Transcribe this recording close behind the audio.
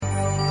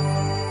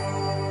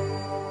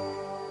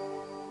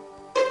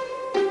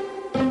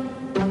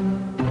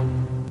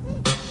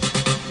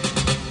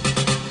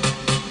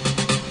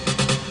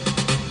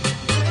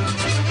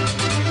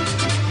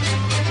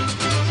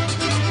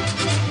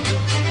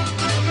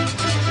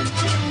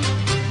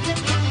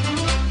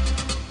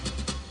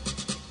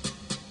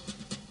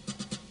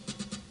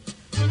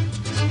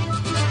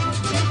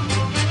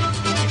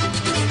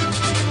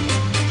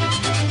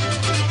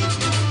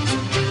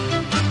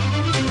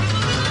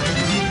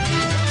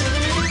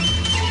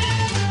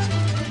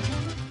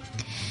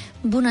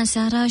Bună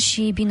seara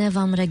și bine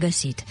v-am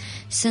regăsit!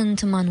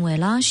 Sunt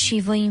Manuela și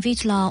vă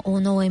invit la o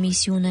nouă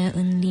emisiune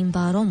în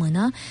limba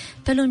română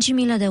pe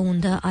lungimile de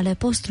undă ale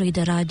postului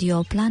de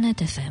radio Planet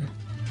FM.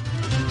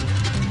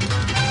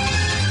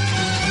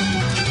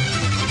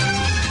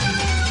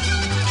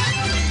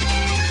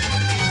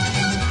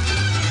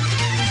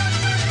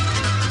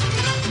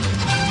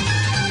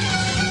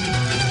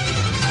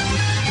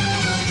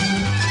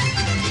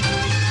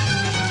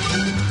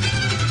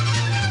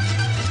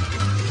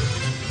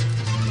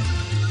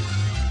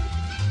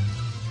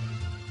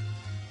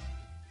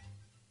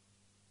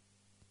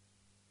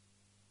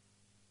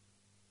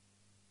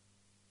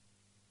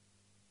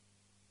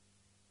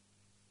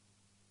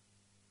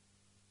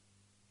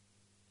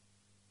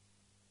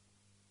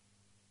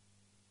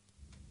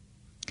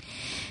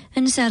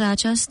 În seara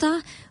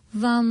aceasta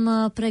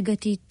v-am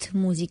pregătit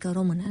muzică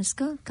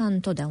românească, ca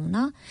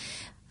întotdeauna,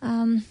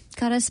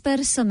 care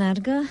sper să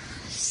meargă.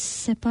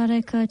 Se pare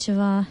că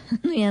ceva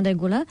nu e în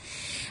regulă.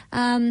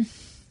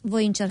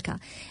 Voi încerca.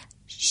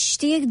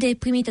 Știri de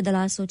primite de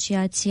la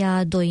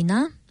Asociația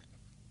Doina,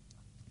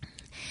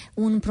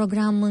 un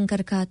program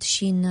încărcat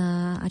și în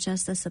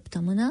această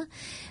săptămână,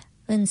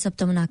 în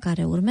săptămâna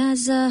care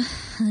urmează,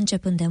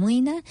 începând de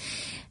mâine,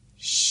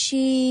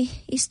 și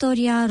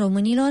istoria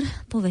românilor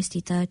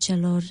povestită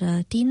celor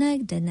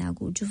tineri de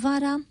Neagu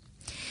Giuvara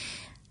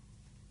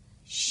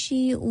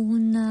și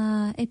un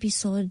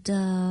episod,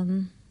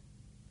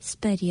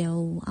 sper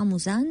eu,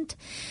 amuzant,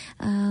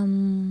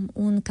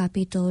 un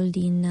capitol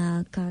din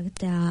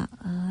cartea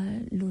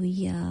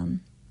lui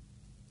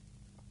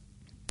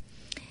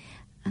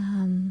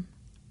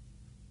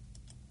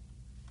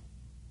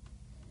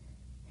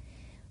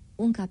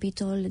un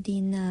capitol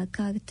din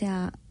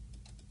cartea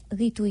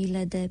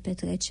Rituile de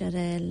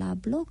petrecere la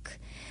bloc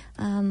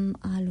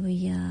a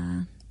lui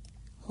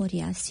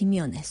Horia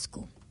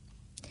Simionescu.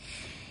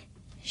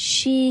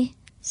 Și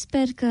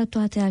sper că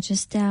toate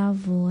acestea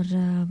vor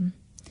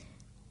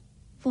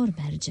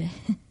merge.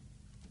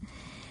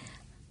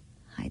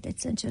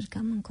 Haideți să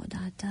încercăm încă o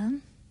dată.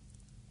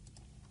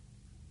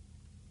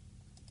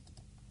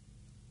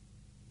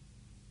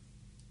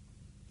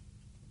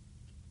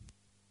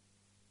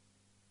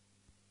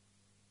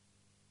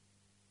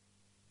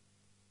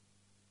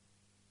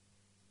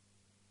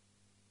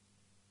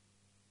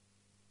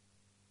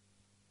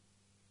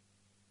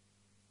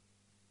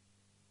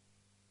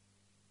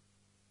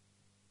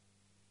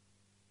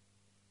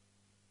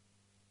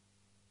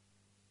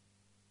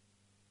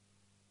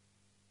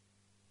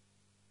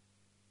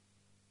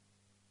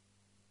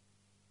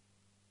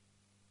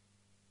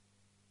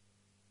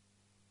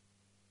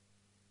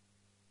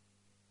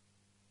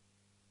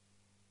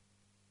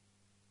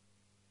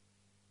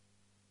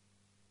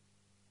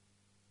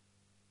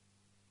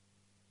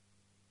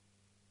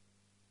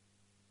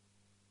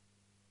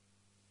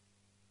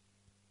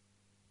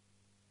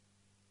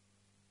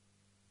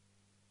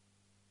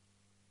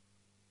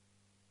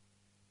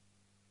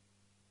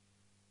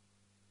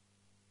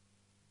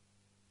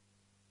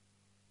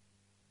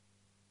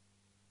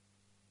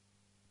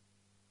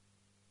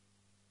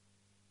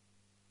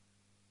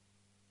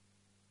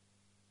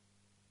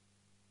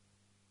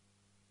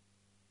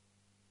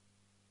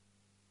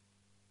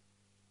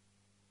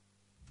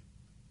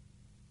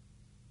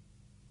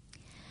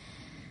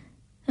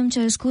 Îmi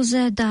cer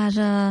scuze, dar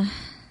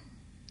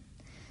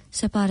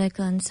se pare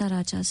că în seara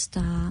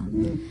aceasta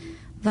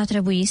va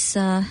trebui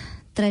să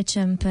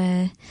trecem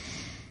pe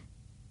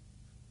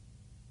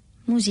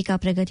muzica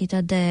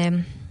pregătită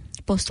de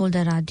postul de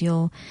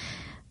radio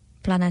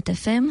Planet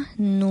FM.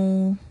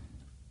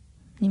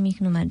 Nimic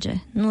nu merge.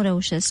 Nu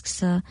reușesc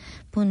să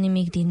pun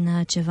nimic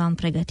din ce v-am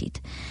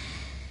pregătit.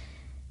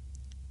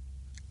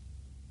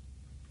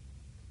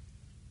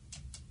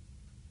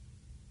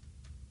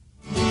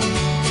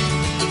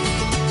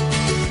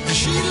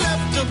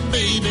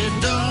 Baby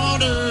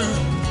daughter,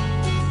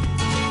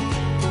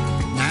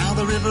 now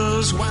the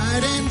river's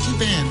wide and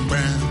deep and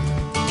brown,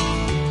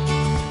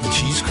 and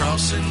she's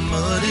crossing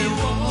muddy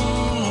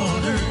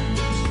waters.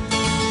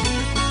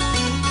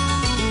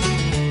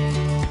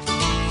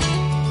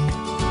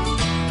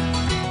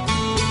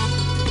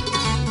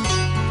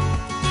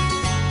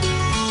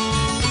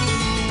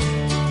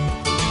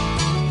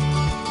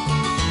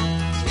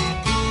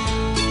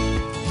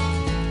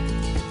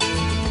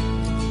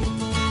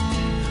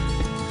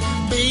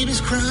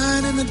 Baby's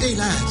crying and the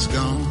daylight's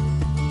gone,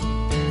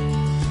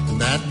 and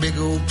that big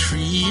old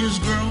tree is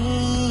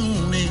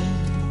groaning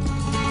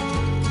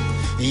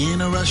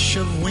in a rush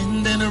of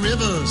wind and a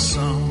river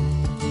song.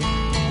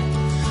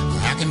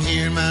 I can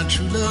hear my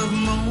true love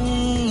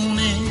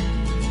moaning,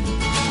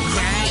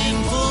 crying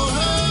for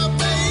her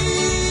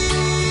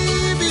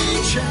baby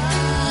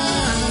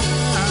child.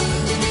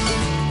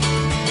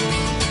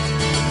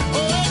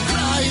 Oh,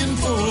 crying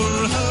for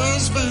her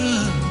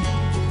husband,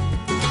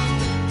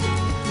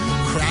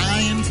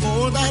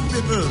 for that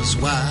river's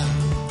wild,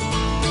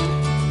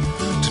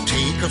 to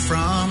take her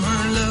from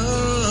her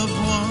loved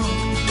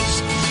ones,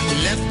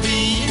 left me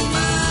in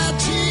my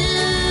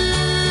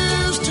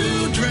tears to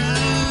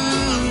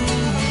drown.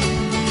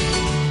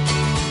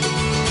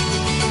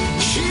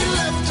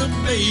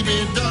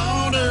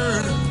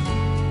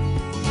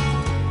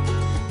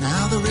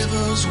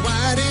 river's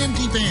wide and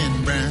deep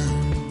and brown,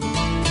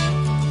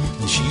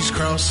 and she's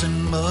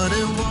crossing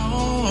muddy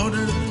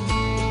waters.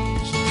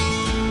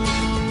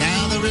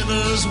 Now the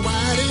river's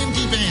wide and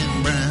deep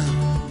and brown,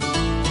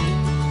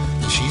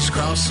 and she's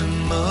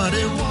crossing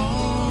muddy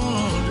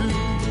waters.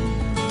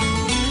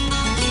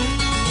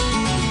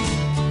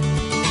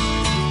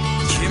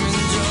 Jimmy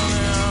joined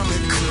the army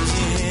 'cause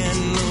he had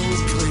no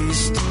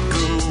place to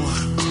go.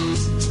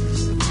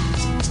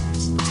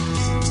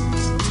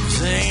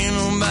 Ain't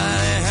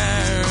nobody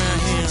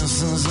hiring him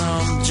since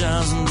all the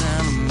jobs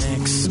down in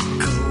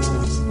Mexico.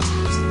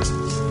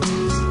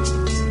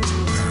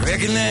 I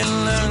reckon that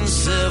learning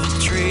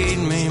self-trade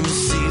made me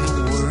see the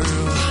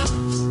world.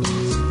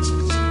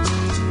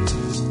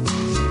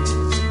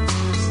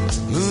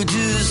 Moved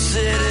to the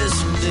city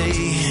someday,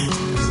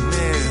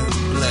 married a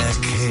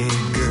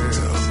black-haired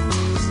girl.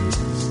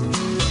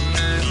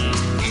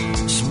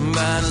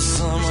 Somebody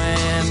somewhere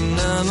had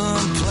another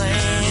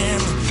plan.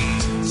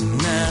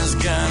 Now he's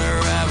got a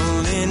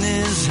rifle in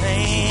his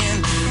hand,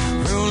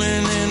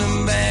 rolling in a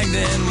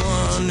Baghdad,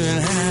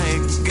 wondering how he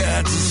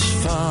got this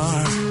far.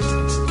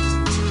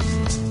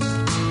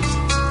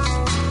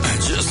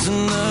 Just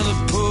another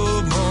poor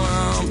boy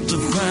off to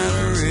fight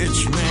a rich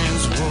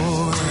man's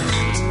war.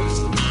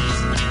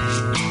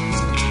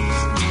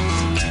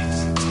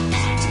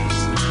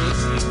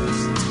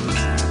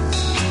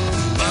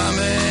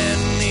 Bobby had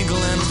an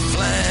eagle and a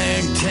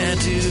flag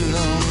tattooed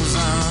on his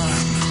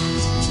arm.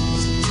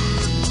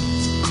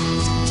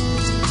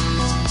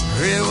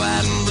 Red,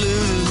 white, and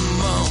blue to the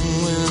bone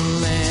when it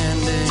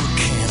landed in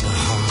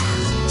Kandahar.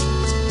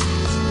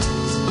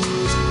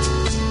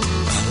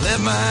 I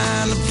left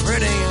behind a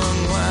pretty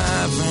young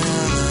wife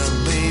and a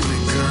baby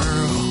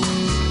girl.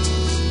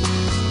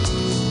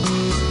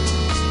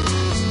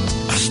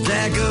 I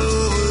stacked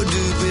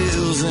overdue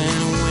bills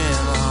and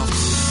went off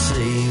to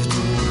save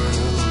the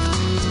world.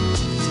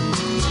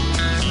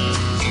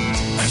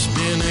 It's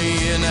been a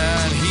year now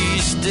and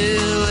he's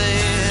still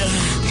there,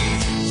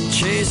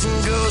 chasing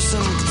ghosts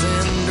in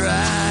thin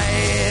dry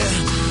air.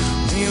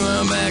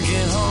 Meanwhile back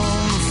at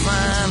home, the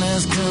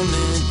finance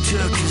company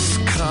took his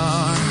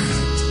car.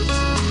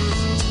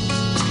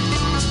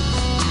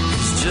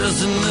 He's just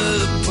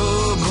another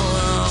poor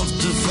boy off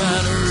to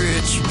fight a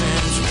rich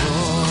man's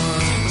war.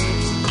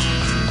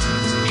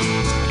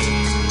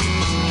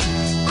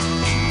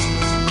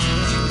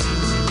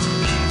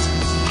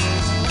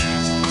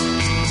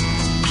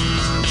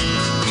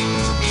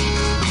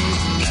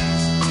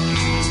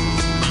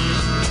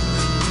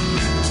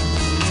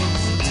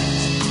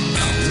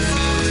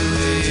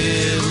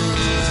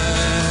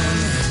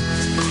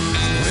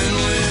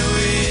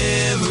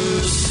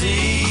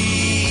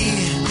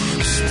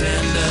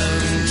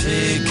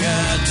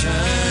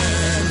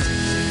 Turn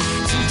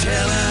to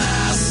tell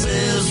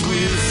ourselves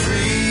we're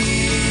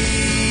free.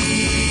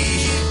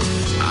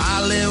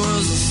 Ali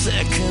was the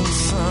second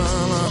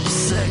son of a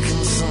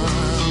second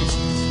son.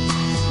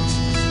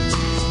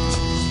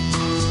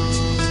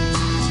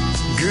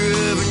 Grew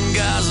up in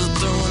Gaza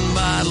throwing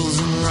bottles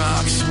and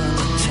rocks when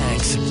the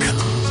tanks had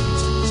come.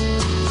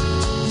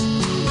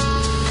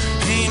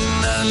 Ain't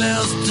nothing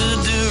else to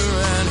do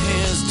around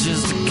here, it's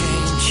just a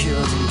game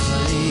children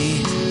play.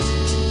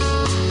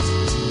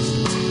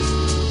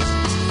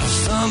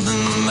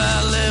 Something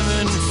about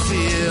living in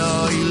fear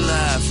all your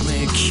life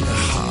makes you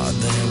hard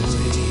that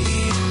way.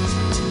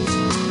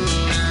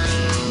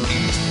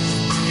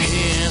 He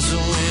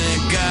answered when he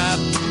got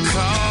the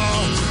call,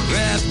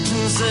 wrapped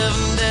himself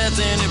in death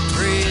and he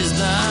praised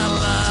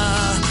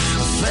Allah.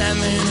 A fat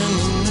man in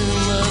a new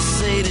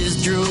Mercedes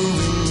drove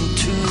him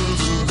to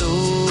the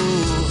door.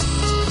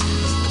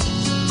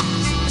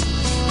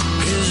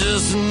 He's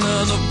just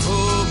another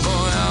poor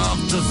boy off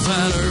to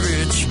fight a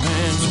rich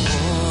man's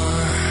war.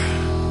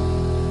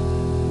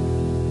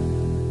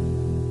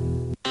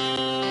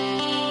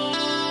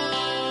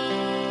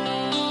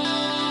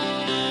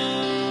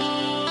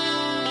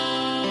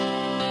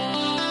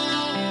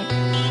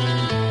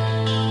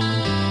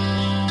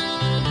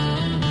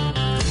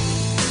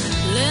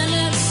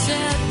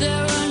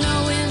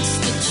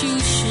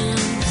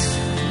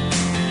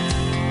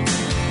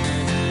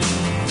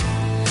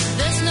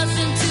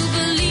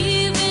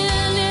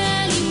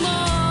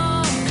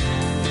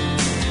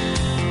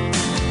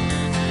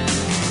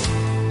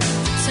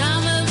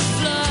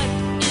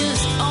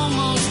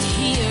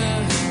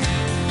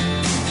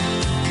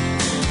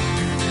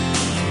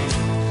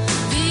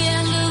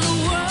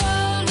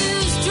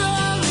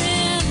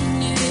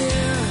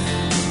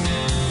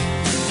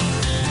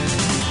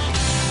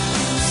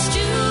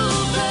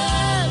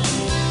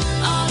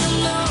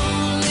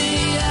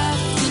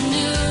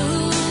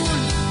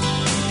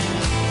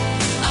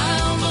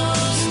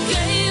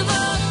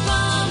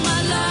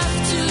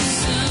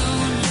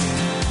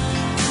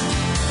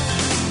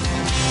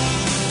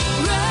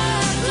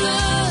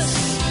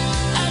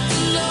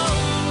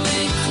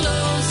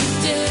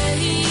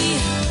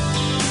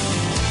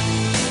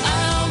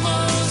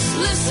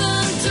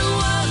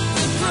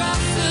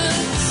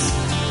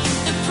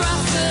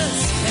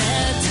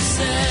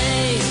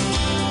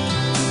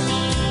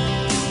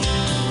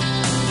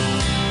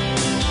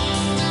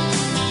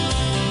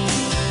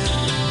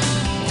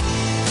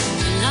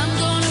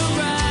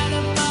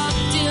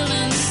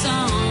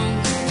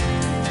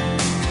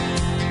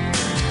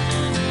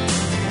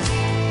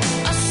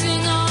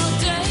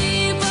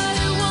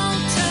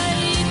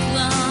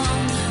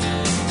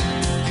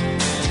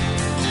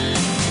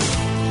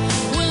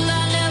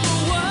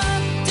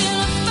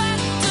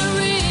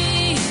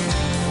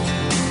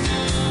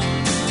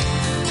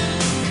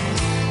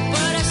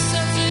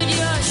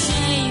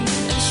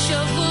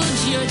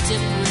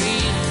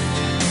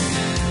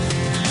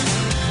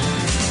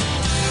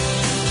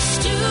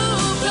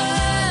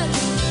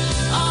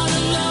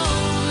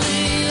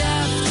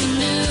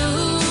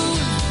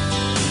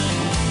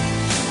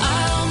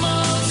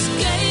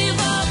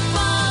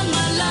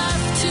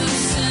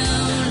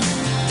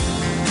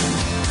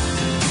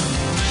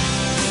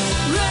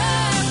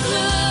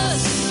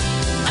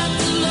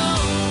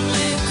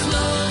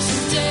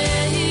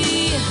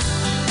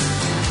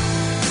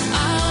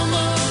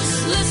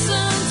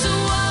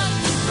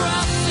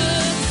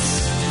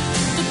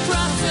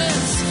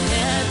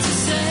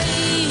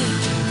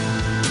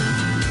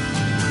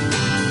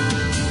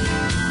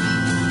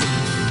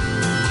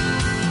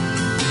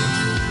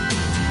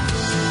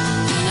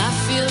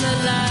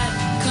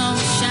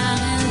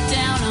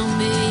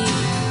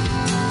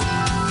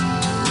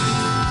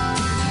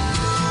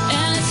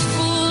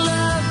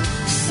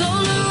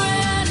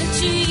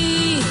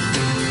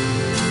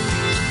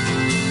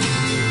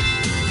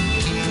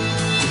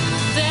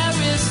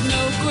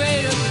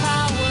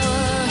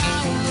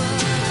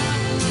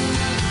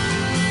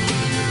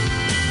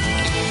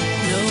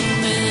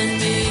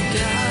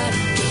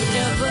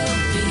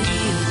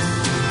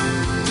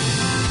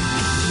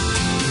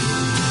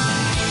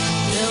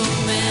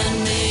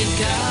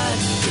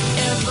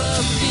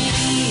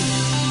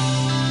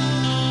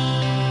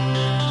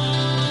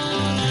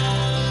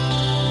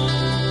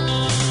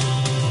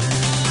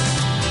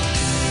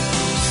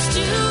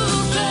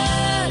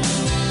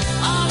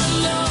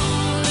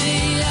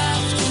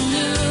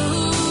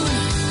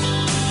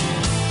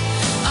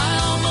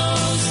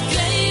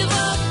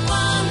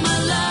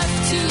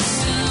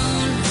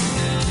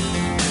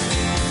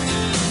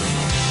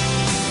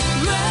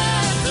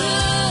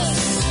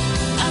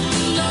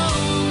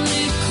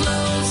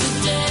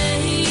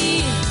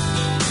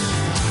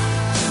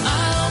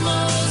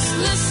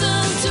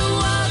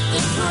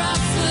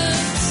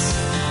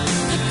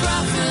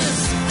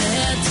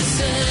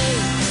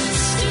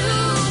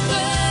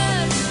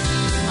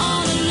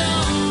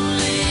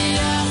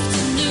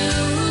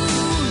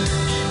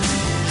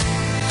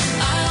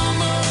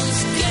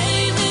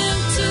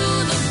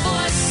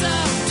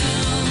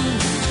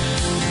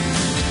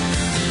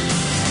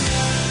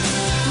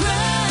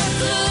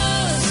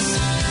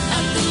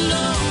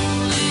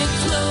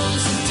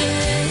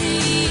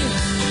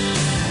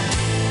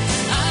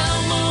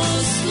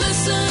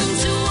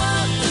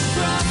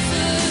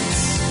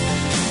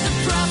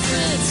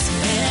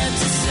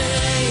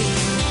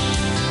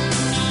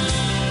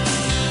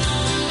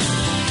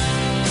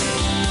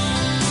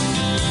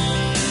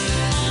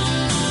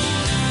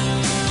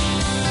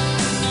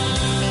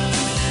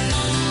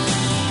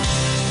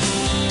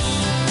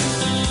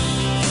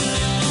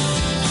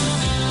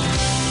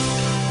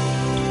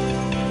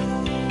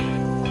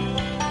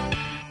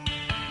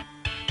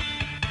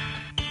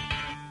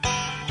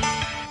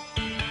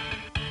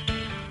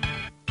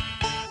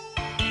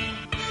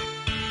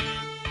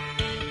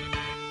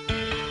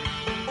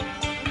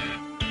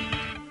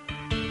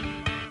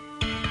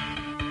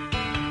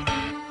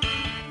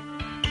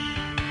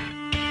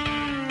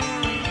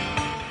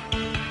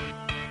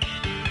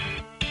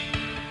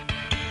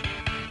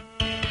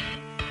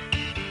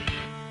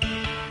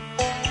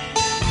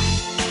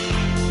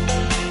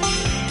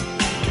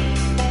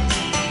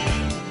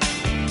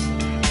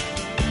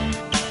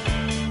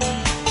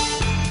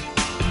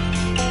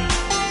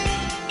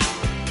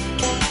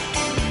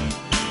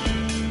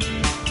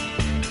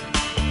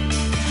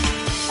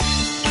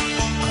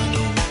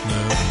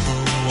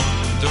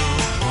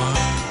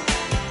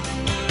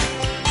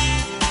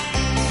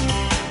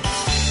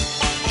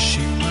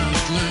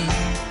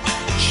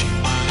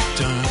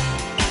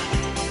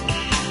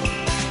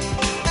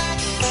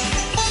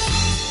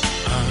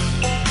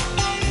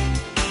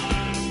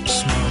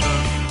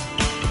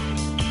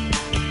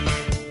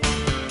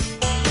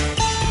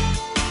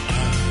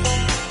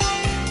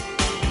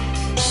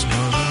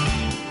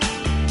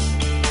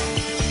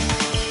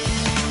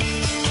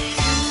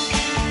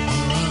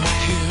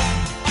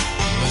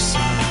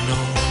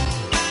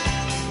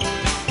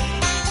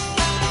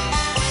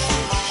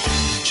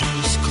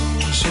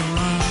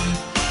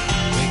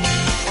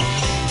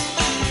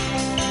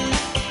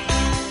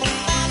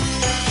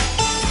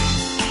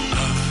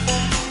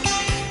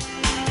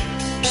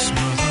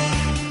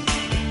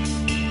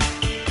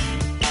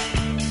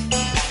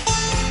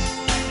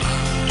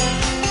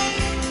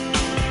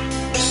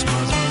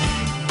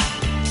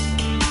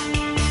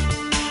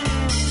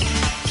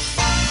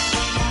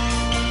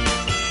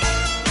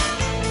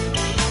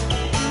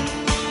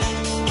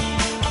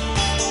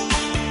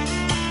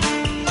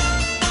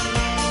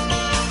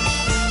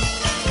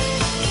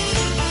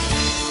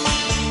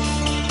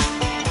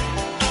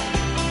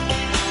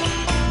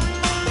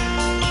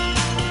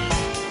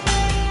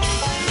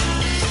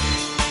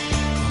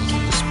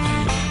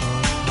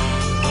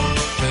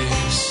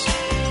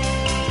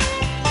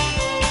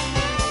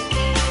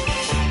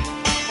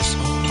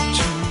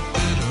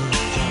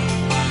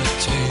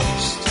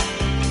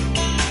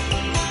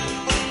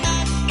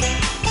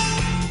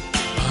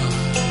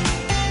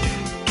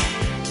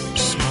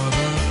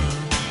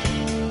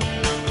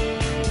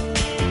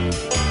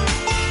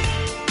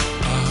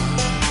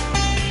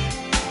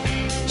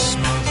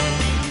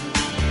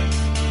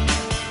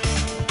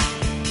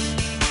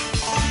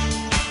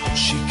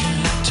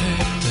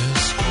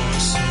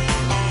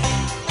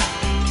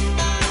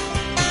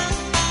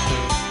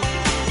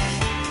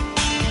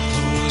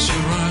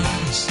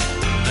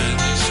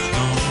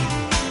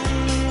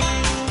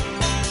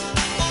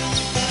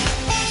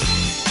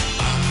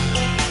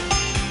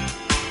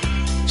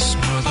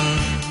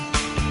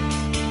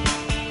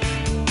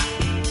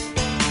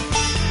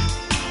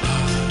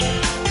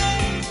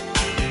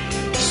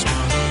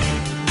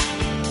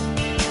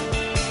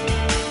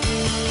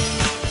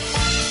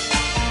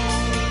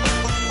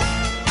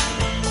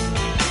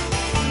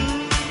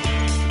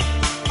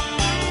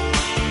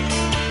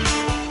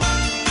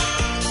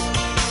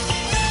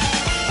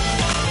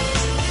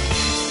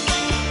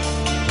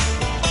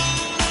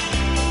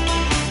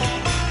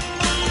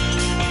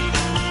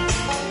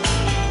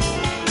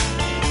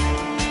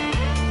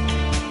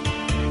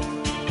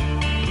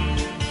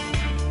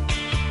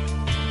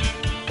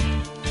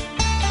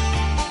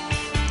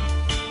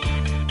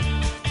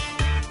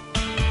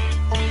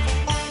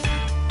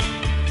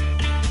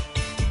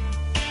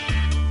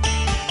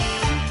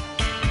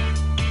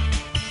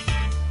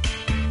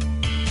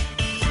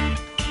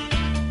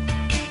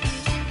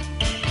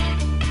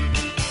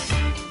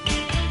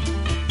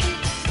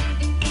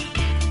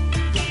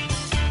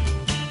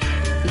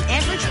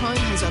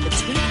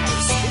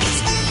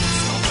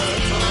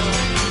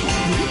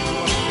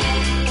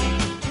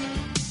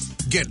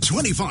 Get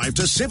 25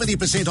 to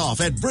 70% off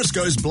at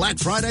Briscoe's Black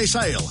Friday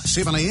sale,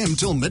 7 a.m.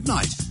 till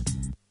midnight.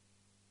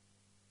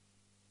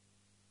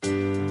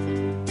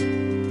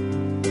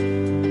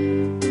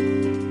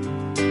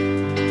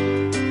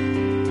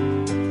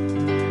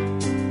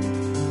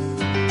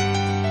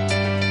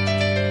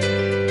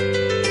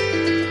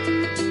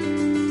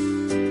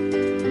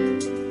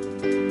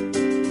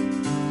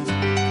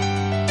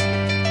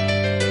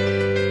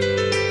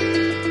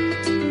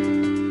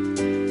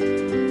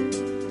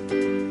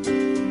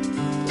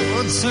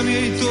 Să-mi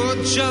iei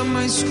tot ce-am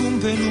mai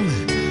scump pe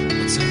lume,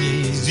 să-mi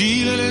iei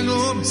zilele,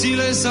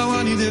 nopțile sau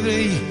anii de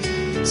vrei,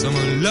 să mă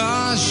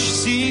lași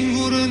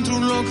singur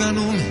într-un loc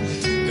anume,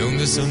 de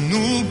unde să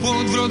nu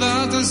pot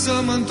vreodată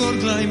să mă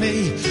întorc la ei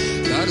mei,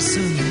 dar să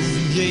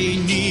nu iei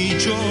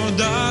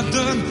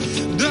niciodată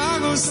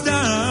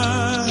dragostea,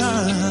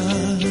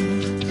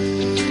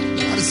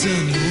 dar să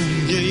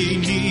nu iei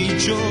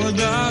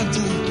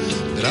niciodată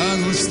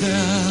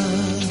dragostea.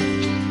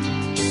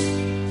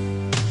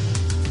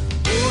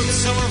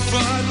 Să mă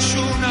faci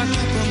una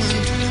cu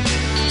pământul,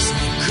 să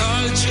mă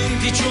calci în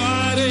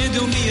picioare de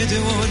 1000 de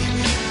ori,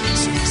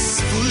 să mă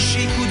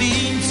sfârșii cu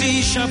dinții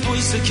și apoi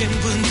să chem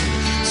vântul,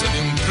 să-mi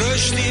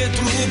împrăștie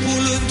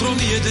trupul într-o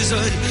 1000 de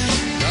zări,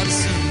 dar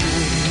să nu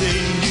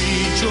iei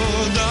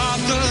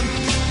niciodată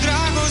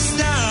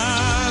dragostea,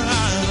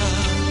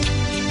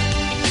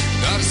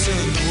 dar să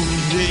nu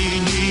iei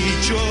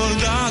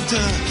niciodată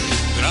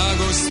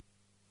dragostea.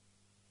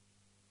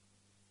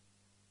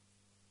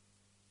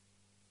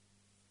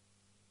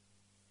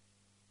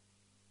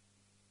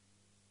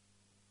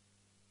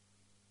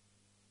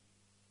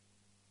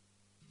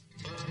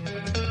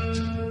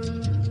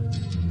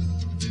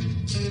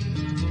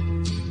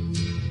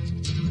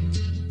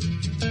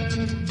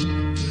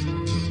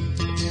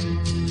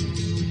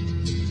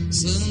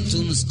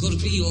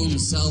 Scorpion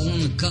sau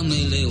un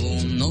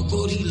cameleon, o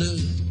gorilă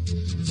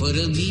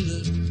fără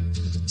milă.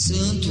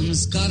 Sunt un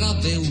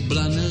scarabeu,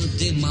 blană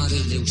de mare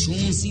leu și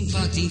un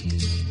simpatic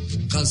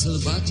ca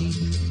sălbatic.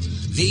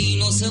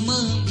 Vino să mă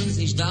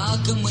îmbrânzești,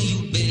 dacă mă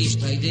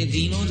iubești, ai de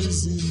vino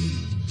râzând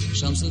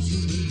și-am să fiu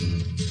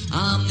blând.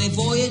 Am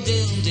nevoie de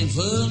îndemn,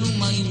 fă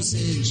numai un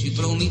semn și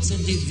promit să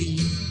devin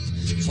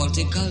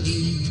foarte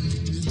calin.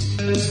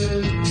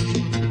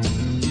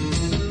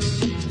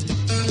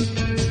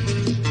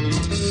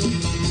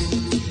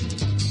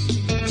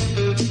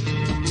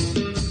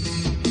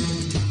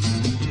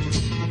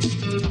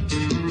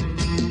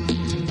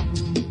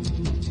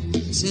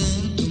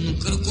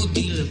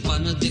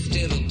 Pană de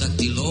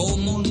pterodactil, o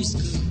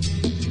moluscă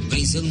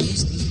prinsă în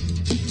muscă,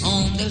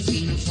 un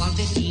delfin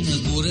foarte fină,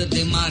 gură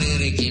de mare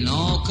rechin,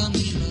 o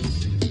cămilă,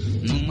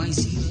 numai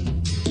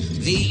zilă.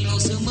 Vino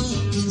să mă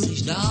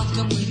îmbrânzești,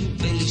 dacă mă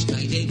iubești,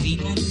 ai de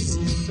vino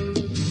râzând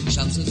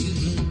și-am să fiu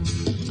blând.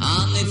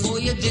 Am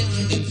nevoie de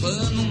îndemn,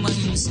 fă numai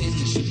un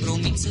semn și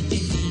promit să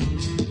devin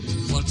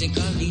foarte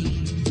calin.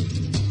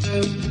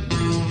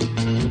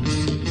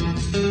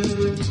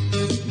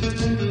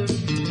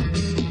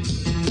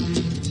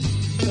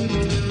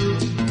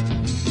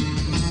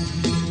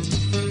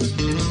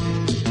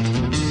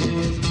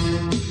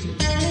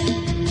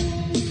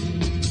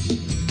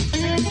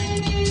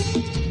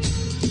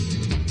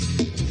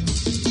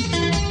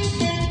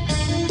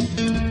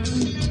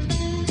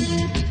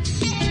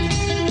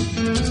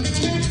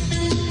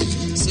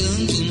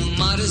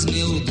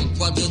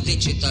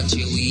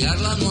 Cetaceu, iar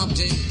la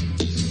noapte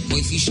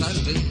voi fi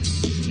șarpe.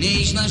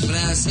 Nici n-aș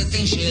vrea să te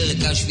înșel,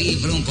 că-aș fi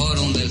vreun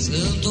porumbel.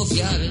 Sunt o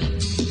fiară,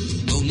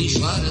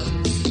 domnișoară.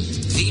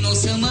 Vino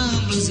să mă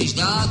îmblânzești,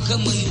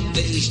 dacă mă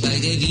iubești, ai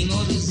de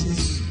vino râzând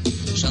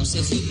și-am să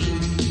fiu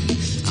blând.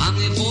 Am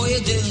nevoie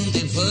de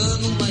îndemn, fă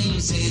numai un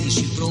semn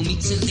și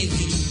promit să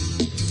devin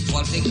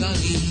foarte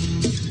calin.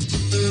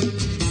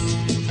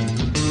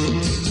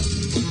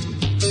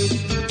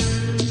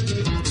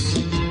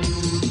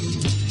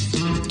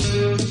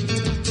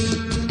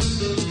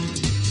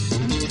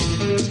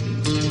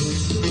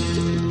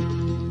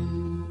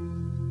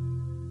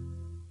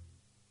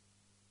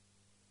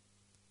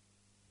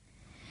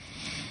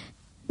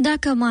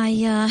 Dacă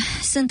mai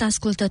sunt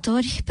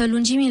ascultători, pe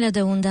lungimile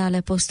de undă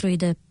ale postului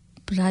de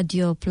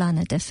Radio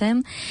Planet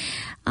FM,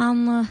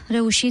 am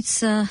reușit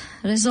să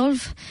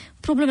rezolv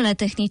problemele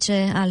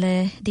tehnice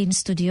din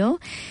studio.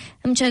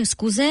 Îmi cer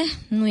scuze,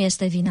 nu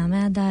este vina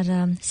mea,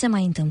 dar se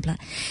mai întâmplă.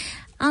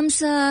 Am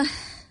să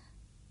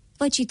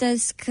vă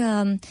citesc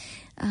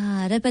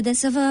repede,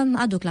 să vă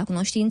aduc la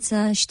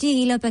cunoștință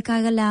știrile pe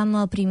care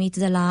le-am primit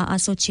de la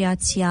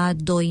Asociația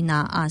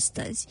Doina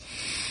astăzi.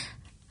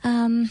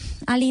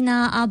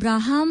 Alina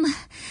Abraham,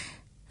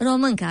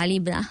 românca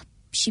Alibra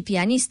și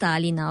pianista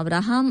Alina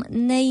Abraham,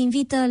 ne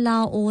invită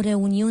la o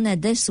reuniune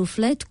de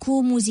suflet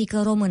cu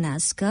muzică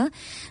românească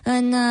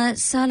în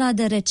sala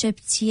de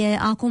recepție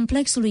a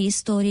complexului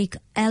istoric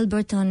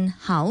Alberton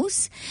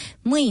House,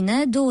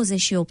 mâine,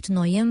 28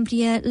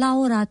 noiembrie, la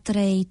ora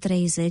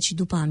 3:30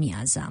 după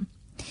amiaza.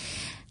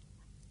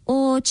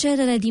 O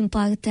cerere din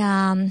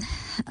partea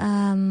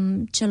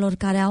celor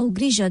care au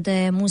grijă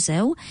de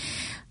muzeu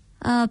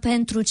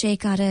Pentru cei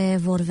care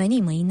vor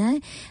veni mâine,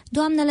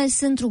 doamnele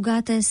sunt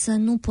rugate să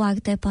nu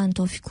poarte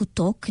pantofi cu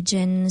toc,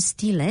 gen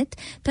stilet,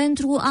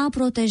 pentru a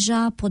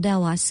proteja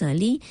podeaua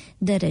sălii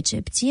de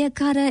recepție,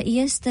 care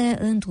este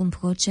într-un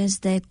proces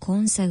de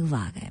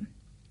conservare.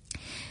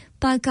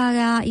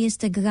 Parcarea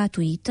este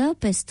gratuită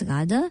pe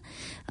stradă,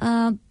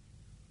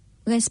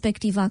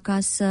 respectiva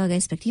casă,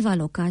 respectiva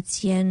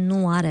locație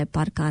nu are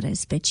parcare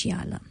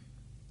specială.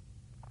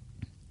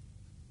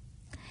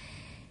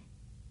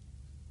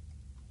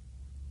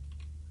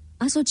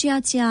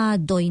 Asociația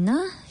Doina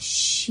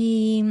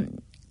și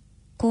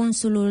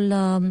consulul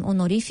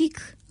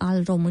onorific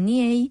al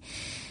României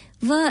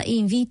vă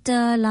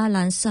invită la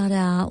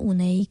lansarea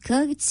unei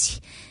cărți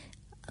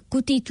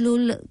cu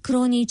titlul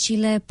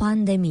Cronicile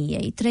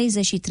pandemiei,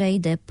 33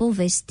 de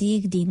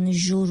povestiri din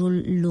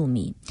jurul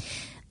lumii.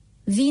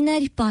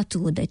 Vineri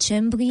 4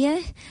 decembrie,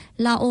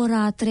 la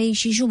ora 3:30,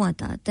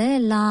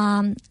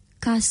 la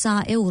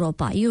Casa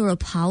Europa,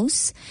 Europe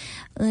House,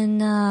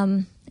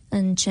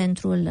 în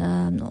centrul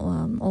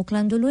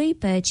Aucklandului,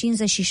 pe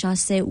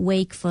 56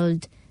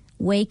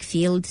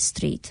 Wakefield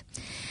Street.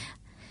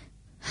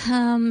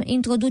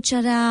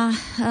 Introducerea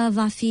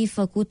va fi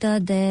făcută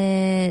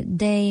de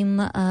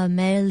Dame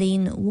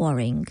Marilyn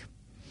Waring.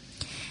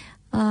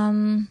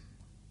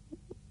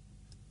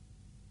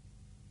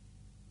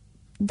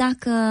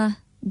 Dacă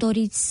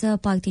doriți să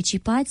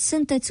participați,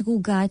 sunteți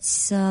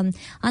rugați să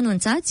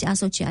anunțați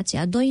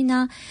Asociația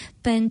Doina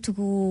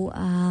pentru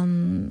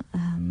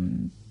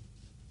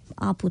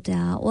a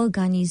putea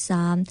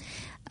organiza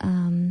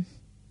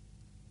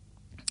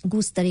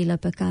gustările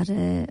pe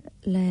care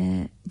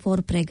le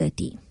vor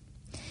pregăti.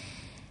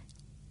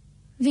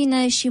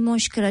 Vine și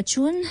Moș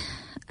Crăciun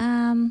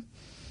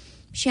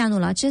și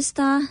anul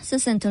acesta să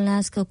se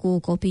întâlnească cu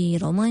copiii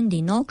români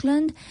din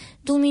Auckland,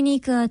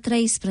 duminică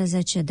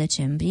 13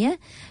 decembrie,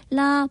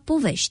 la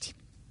Povești.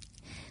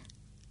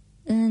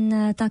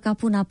 În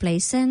Takapuna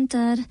Play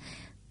Center,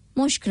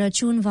 Moș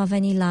Crăciun va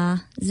veni la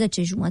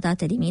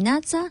 10:30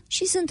 dimineața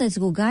și sunteți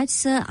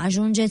rugați să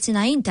ajungeți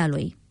înaintea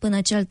lui,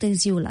 până cel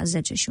târziu la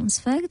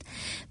 10:15,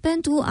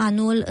 pentru a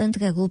nu-l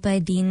întrerupe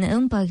din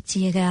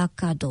împărțirea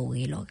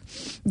cadourilor.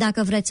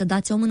 Dacă vreți să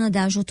dați o mână de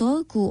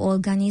ajutor cu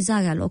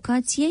organizarea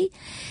locației,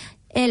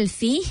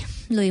 elfii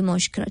lui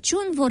Moș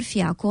Crăciun vor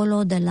fi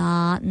acolo de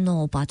la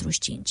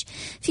 9:45.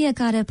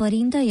 Fiecare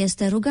părinte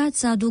este rugat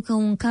să aducă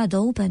un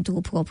cadou pentru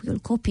propriul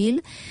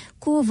copil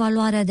cu o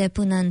valoare de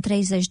până în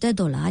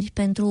 $30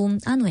 pentru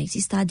a nu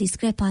exista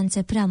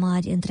discrepanțe prea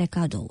mari între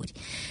cadouri.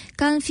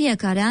 Ca în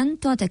fiecare an,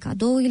 toate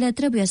cadourile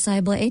trebuie să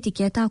aibă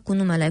eticheta cu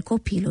numele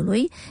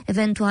copilului,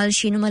 eventual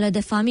și numele de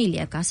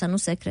familie, ca să nu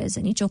se creeze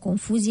nicio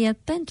confuzie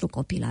pentru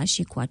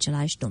copilașii cu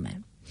același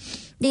nume.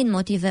 Din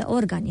motive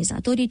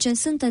organizatorice,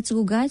 sunteți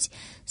rugați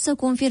să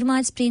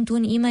confirmați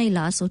printr-un e-mail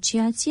la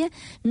asociație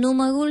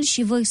numărul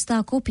și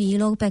vârsta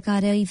copiilor pe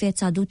care îi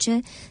veți aduce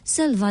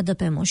să-l vadă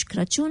pe Moș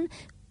Crăciun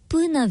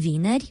până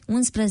vineri,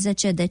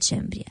 11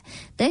 decembrie.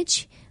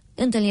 Deci,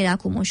 întâlnirea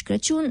cu Moș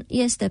Crăciun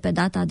este pe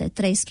data de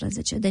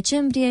 13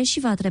 decembrie și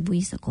va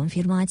trebui să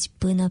confirmați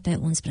până pe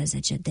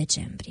 11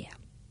 decembrie.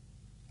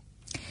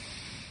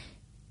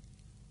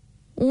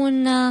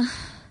 Un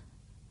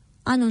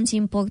anunț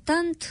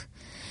important: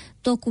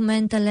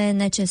 documentele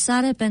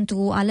necesare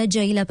pentru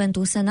alegerile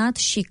pentru Senat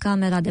și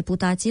Camera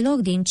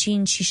Deputaților din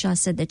 5 și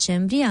 6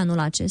 decembrie anul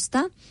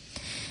acesta.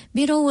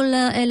 Biroul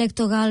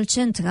Electoral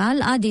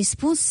Central a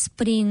dispus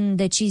prin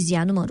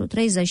decizia numărul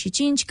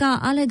 35 ca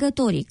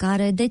alegătorii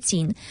care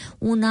dețin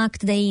un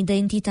act de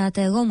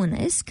identitate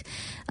românesc,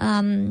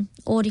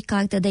 ori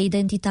carte de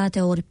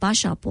identitate, ori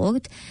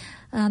pașaport,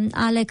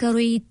 ale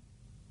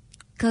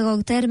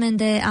căror termen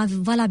de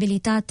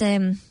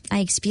valabilitate a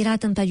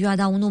expirat în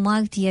perioada 1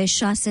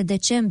 martie-6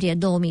 decembrie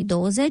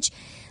 2020,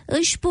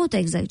 își pot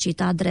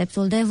exercita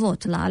dreptul de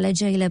vot la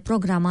alegerile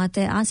programate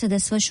a se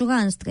desfășura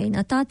în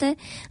străinătate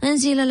în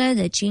zilele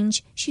de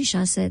 5 și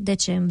 6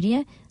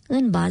 decembrie,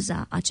 în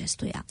baza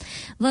acestuia.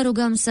 Vă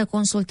rugăm să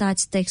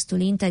consultați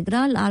textul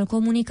integral al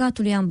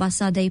comunicatului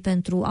Ambasadei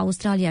pentru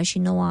Australia și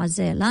Noua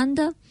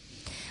Zeelandă,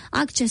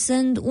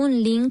 accesând un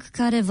link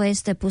care vă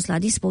este pus la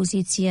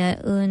dispoziție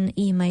în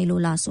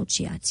e-mailul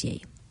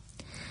asociației.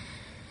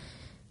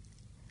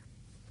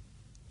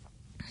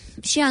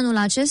 Și anul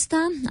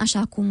acesta,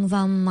 așa cum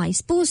v-am mai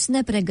spus,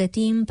 ne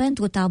pregătim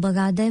pentru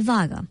tabăra de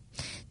vară.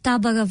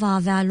 Tabăra va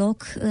avea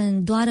loc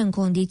doar în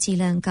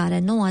condițiile în care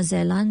Noua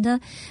Zeelandă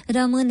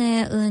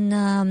rămâne în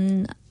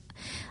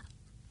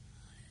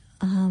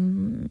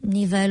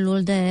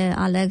nivelul de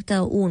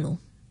alertă 1.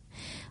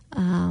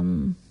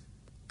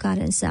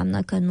 Care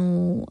înseamnă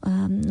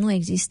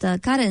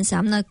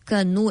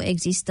că nu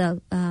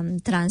există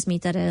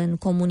transmitere în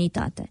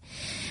comunitate.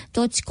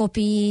 Toți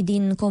copiii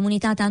din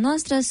comunitatea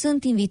noastră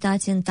sunt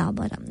invitați în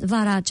tabără.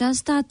 Vara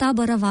aceasta,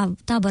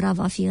 tabăra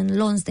va fi în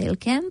Lonsdale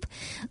Camp,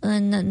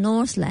 în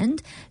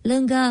Northland,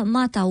 lângă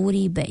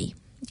Matauri Bay.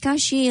 Ca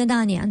și în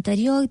anii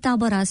anteriori,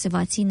 tabăra se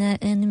va ține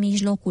în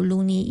mijlocul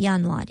lunii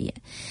ianuarie.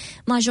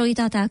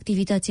 Majoritatea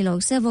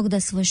activităților se vor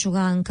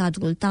desfășura în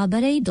cadrul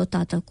taberei,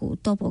 dotată cu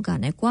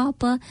tobogane cu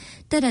apă,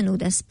 terenuri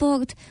de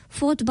sport,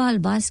 fotbal,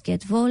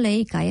 basket,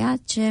 volei,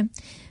 caiace,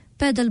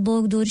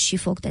 paddleboard-uri și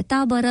foc de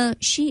tabără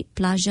și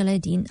plajele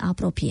din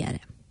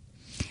apropiere.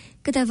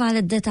 Câteva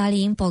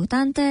detalii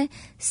importante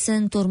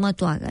sunt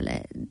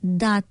următoarele.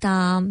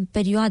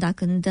 Perioada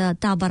când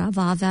tabăra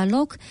va avea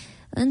loc,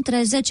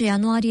 între 10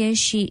 ianuarie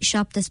și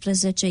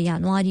 17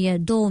 ianuarie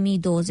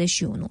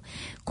 2021.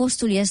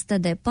 Costul este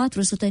de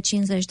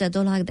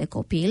 $450 de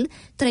copil,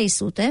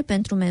 300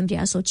 pentru membrii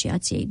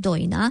Asociației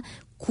Doina,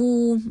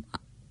 cu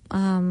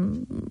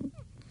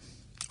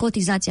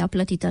cotizația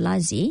plătită la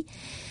zi,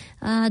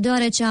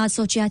 deoarece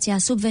asociația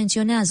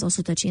subvenționează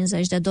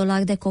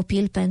 $150 de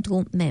copil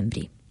pentru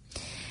membri.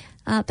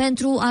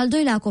 Pentru al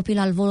doilea copil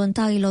al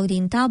voluntarilor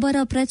din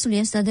tabără, prețul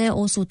este de $150,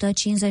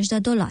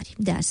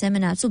 de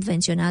asemenea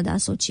subvenționat de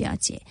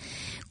asociație.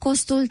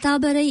 Costul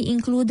taberei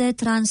include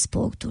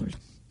transportul.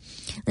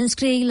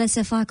 Înscrierile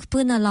se fac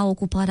până la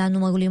ocuparea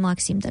numărului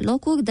maxim de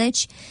locuri,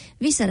 deci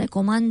vi se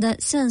recomandă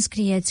să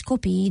înscrieți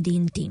copiii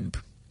din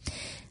timp.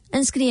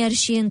 Înscrieri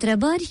și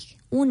întrebări,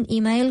 un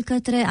e-mail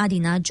către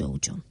Adina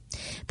Giorgio.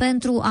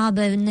 Pentru a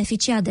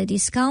beneficia de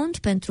discount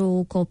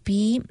pentru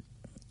copii,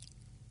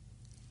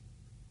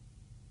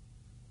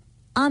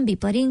 ambii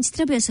părinți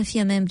trebuie să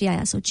fie membri ai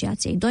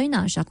Asociației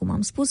Doina, așa cum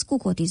am spus, cu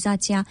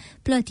cotizația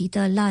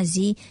plătită la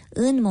zi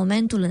în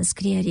momentul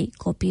înscrierii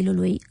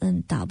copilului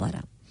în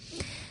tabără.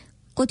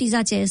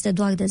 Cotizația este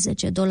doar de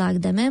 $10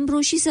 de membru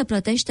și se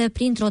plătește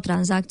printr-o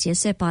tranzacție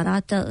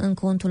separată în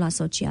contul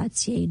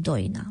Asociației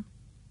Doina.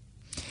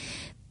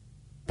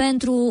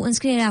 Pentru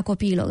înscrierea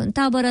copiilor în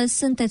tabără,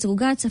 sunteți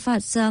rugați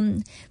să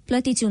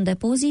plătiți un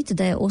depozit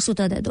de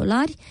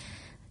 $100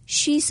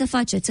 și să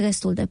faceți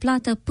restul de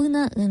plată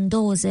până în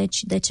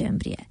 20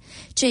 decembrie.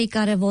 Cei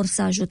care vor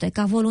să ajute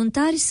ca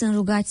voluntari sunt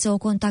rugați să o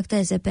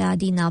contacteze pe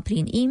Adina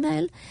prin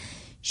e-mail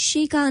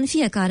și, ca în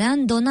fiecare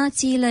an,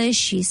 donațiile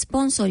și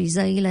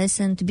sponsorizările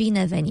sunt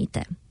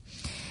binevenite.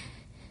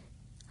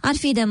 Ar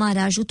fi de mare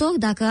ajutor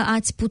dacă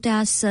ați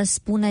putea să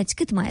spuneți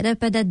cât mai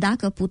repede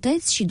dacă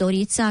puteți și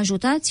doriți să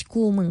ajutați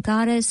cu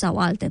mâncare sau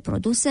alte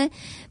produse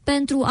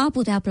pentru a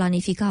putea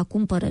planifica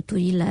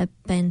cumpărăturile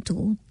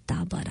pentru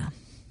tabără.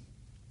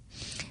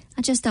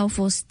 Acestea au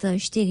fost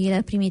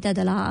știrile primite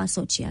de la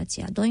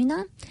Asociația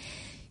Doina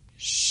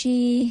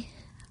și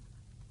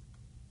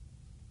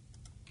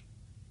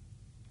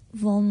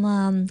vom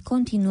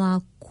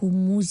continua cu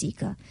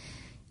muzică.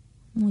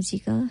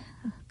 Muzică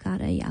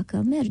care ia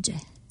că merge.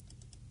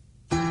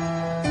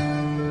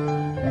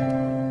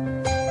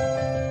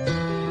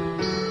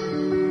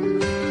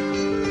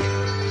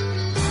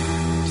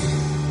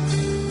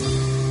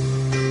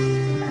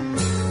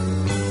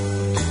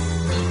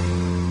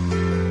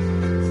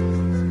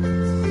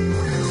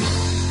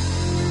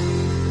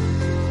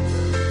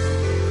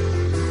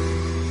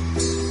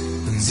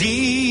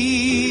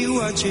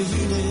 Ziua ce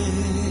vine,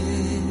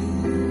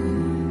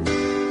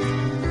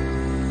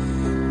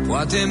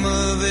 poate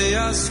mă vei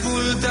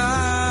asculta.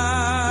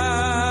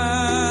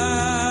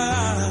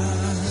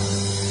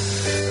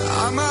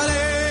 Am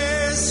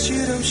ales și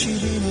rău și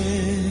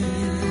bine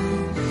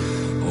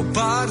o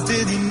parte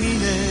din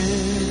mine.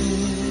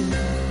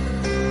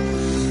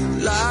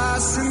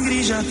 Las în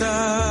grija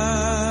ta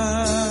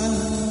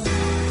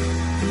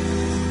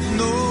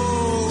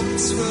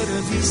nopți fără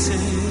vise,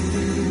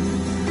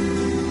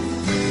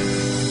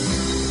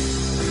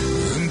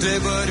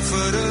 întrebări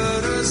fără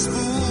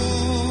răspuns.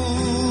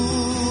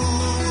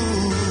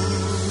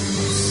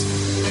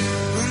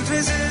 Îmi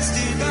trezesc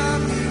din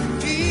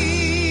amintire,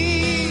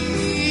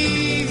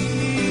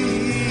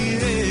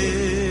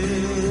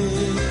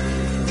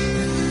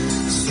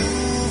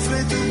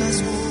 sufletul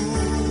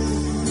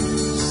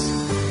ascuns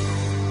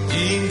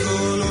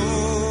dincolo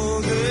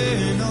de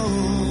noi.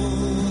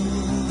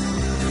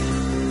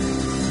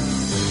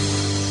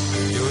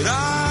 E o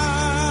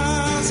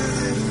rază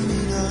de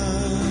lumină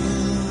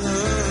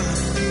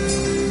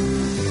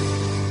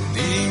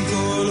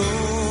dincolo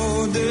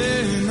de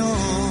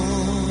noi.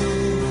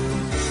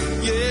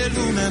 E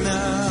lumea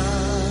mea,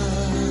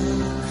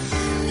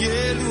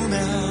 e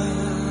lumea.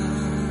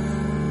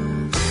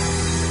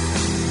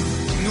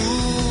 Nu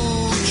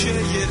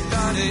cer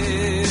iertare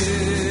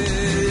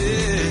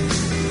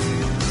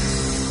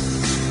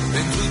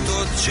pentru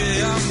tot ce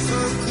am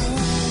făcut.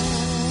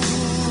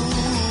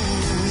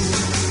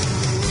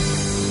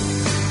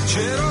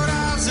 Cer o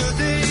rază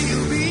de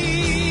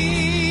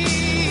iubire,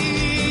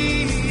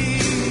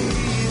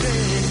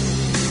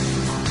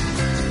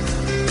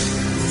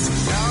 să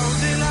iau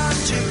de la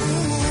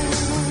început.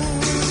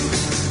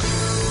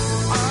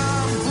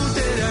 Am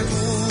puterea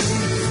acum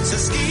să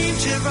schimb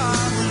ceva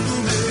în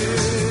lume.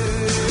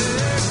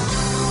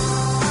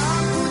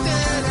 Am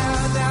puterea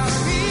de a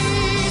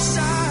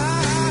visa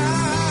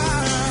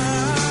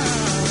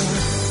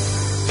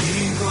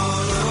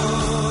dincolo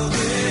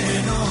de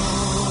noi,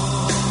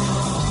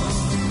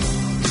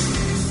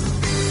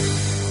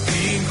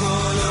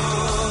 dincolo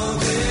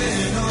de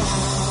noi.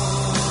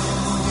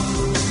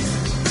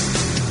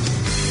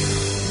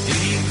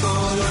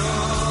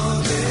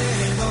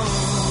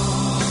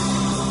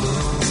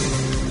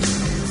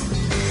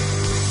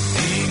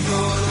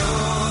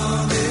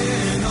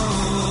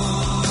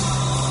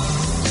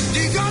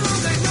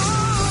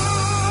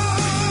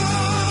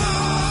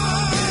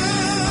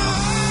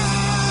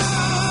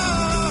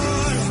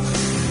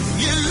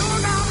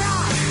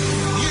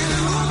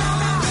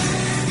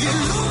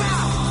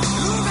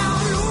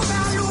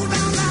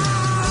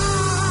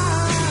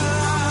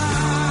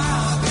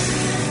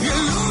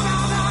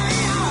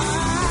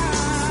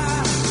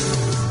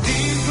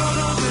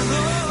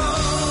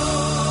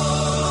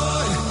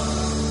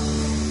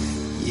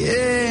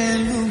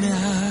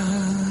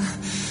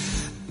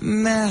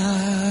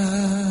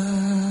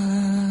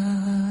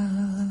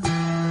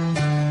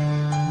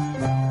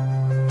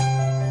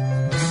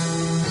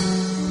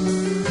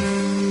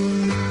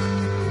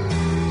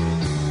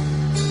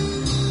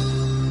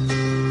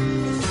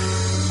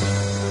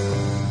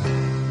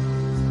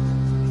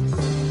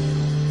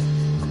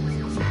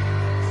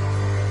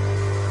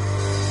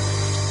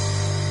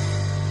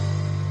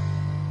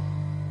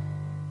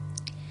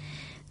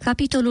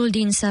 Capitolul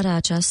din seara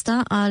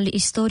aceasta al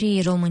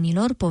istoriei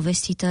românilor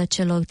povestită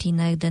celor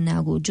tineri de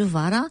Neagu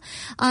Giuvara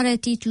are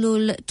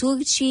titlul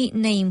Turcii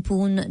ne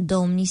impun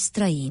domni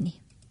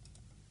străini.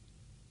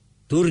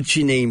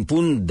 Turcii ne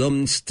impun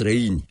domni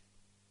străini.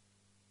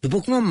 După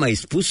cum am mai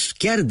spus,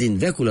 chiar din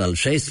veacul al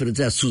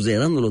XVI-lea,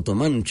 suzeranul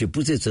otoman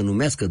începuse să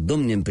numească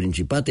domni în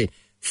principate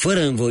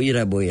fără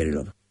învoirea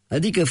boierilor,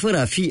 adică fără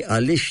a fi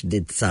aleși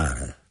de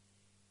țară.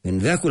 În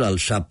veacul al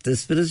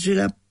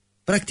XVII-lea,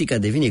 practica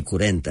devine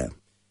curentă.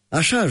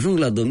 Așa ajung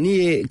la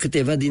domnie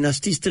câteva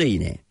dinastii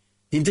străine,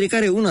 dintre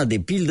care una de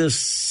pildă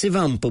se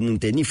va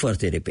împământeni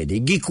foarte repede,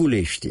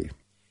 Ghiculești.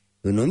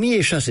 În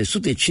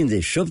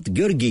 1658,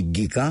 Gheorghe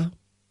Ghica,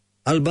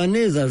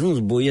 albanez ajuns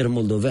boier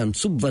moldovean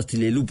sub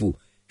Vasile Lupu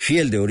și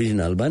el de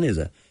origine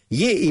albaneză,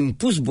 e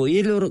impus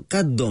boierilor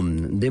ca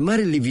domn de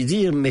marele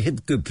vizir Mehmed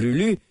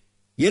Köprülü,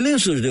 el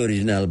însuși de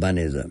origine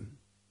albaneză,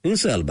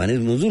 însă albanez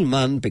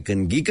muzulman, pe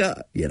când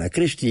Ghica era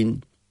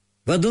creștin.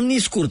 Va domni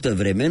scurtă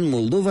vreme în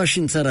Moldova și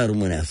în țara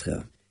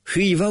românească și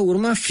îi va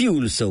urma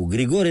fiul său,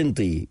 Grigore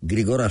I,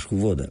 Grigoraș cu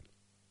vodă.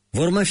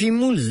 Vor mai fi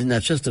mulți din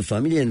această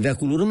familie în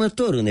veacul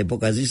următor, în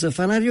epoca zisă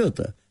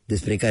fanariotă,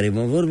 despre care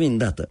vom vorbi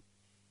îndată.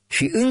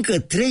 Și încă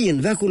 3 în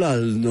veacul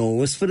al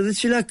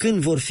XIX-lea,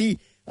 când vor fi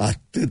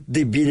atât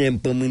de bine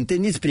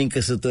împământeniți prin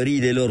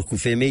căsătoriile lor cu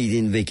femei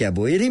din vechea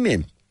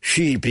boierime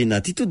și prin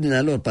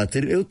atitudinea lor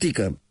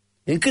patriotică,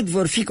 încât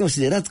vor fi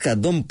considerați ca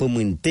domni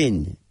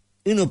pământeni,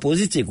 în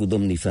opoziție cu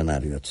domnii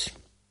fanarioți.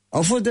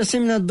 Au fost de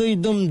asemenea 2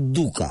 domni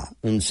duca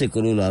în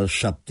secolul al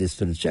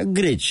XVII-lea,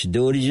 greci de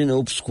origine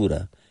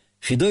obscură,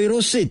 și 2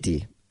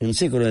 roseti în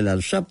secolele al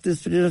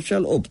XVII-lea și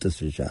al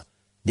XVIII-lea,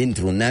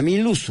 dintr-un neam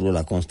ilustru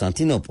la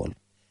Constantinopol.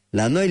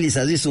 La noi li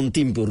s-a zis un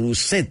timp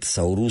Ruset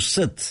sau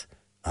Rusăt,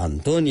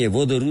 Antonie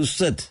Vodă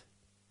Rusăt.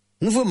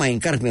 Nu vă mai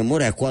încarc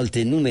memoria cu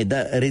alte nume,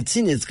 dar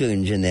rețineți că,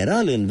 în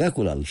general, în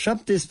veacul al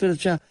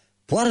XVII-lea,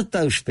 poarta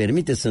își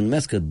permite să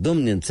numească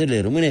domni în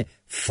țările române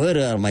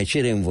fără a mai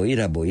cere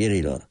învoirea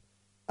boierilor,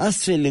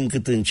 astfel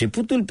încât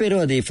începutul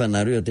perioadei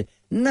fanariote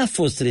n-a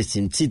fost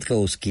resimțit ca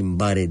o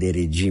schimbare de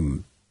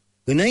regim.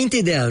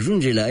 Înainte de a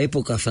ajunge la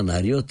epoca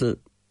fanariotă,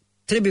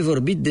 trebuie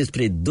vorbit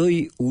despre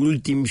 2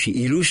 ultimi și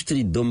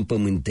ilustri domni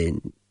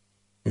pământeni.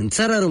 În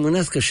țara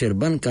românească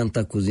Șerban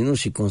Cantacuzino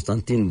și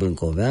Constantin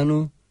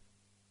Brâncoveanu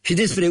și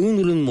despre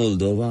unul în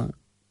Moldova,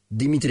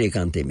 Dimitrie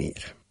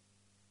Cantemir.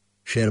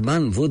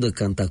 Șerban Vodă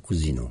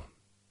Cantacuzino.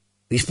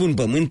 Îi spun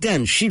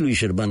pământean și lui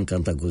Șerban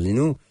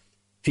Cantacuzino,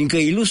 fiindcă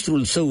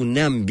ilustrul său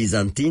neam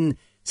bizantin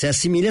se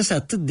asimilează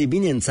atât de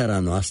bine în țara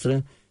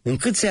noastră,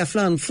 încât se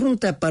afla în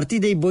fruntea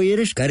partidei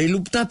boierești care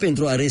lupta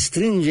pentru a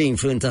restrânge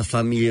influența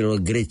familiilor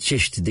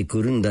grecești de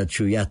curând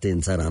aciuiate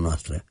în țara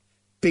noastră.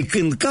 Pe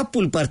când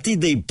capul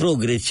partidei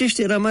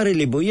pro-grecești era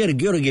marele boier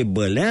Gheorghe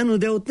Băleanu,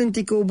 de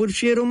autentică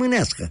obârșie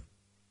românească.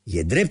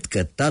 E drept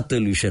că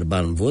tatălui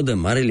Șerban Vodă,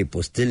 marele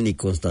postelnic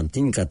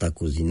Constantin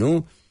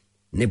Cantacuzino,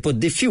 nepot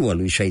de fiul al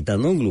lui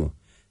Șaitanoglu,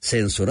 se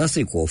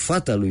însurase cu o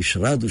fată a lui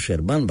Radu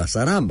Șerban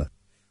Basarab,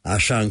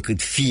 așa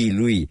încât fiii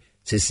lui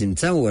se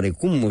simțeau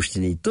oarecum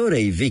moștenitori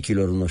ai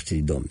vechilor noștri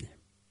domni.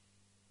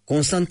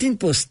 Constantin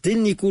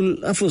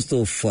Postelnicul a fost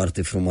o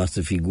foarte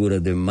frumoasă figură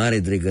de mare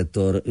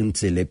dregător,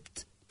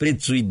 înțelept,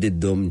 prețuit de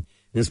domni,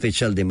 în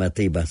special de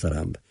Matei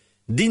Basarab.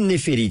 Din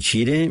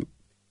nefericire,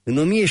 în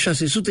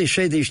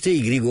 1663,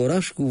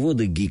 Grigoraș cu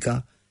vodă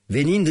Ghica,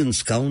 venind în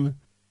scaun,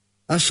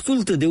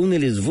 ascultă de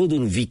unele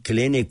zvoduri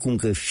viclene cum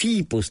că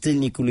fiii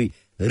postelnicului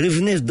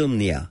râvnesc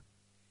domnia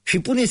și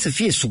pune să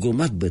fie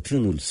sugromat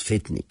bătrânul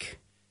sfetnic,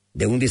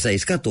 de unde s-a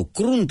iscat o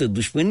cruntă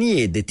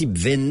dușmănie de tip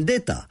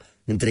vendeta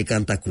între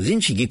Cantacuzin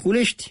și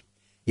Ghiculești.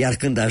 Iar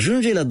când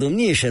ajunge la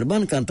domnie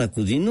Șerban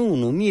Cantacuzino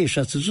în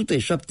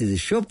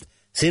 1678,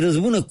 se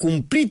răzbună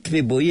cumplit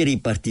pe boierii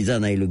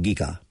partizani ai lui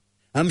Ghica.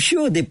 Am și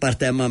eu de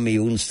partea mamei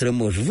un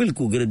strămoș,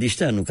 Vâlcu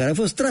Grădișteanu, care a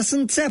fost tras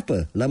în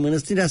țeapă la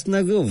mănăstirea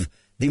Snagov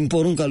din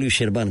porunca lui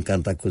Șerban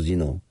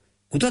Cantacuzino,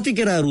 cu toate că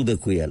era rudă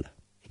cu el.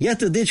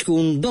 Iată deci că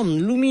un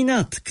domn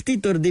luminat,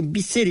 ctitor de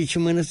biserici și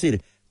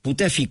mănăstiri,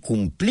 putea fi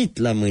cumplit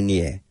la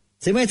mânie.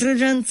 Se mai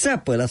trăgea în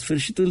țeapă la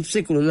sfârșitul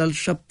secolului al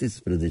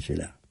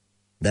XVII-lea.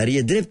 Dar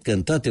e drept că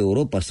în toată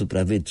Europa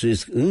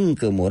supraviețuiesc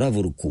încă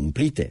moravuri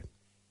cumplite.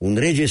 Un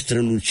rege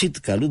strălucit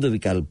ca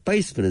Ludovic al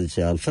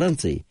XIV-lea al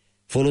Franței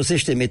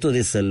folosește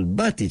metode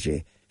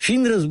sălbatice și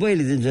în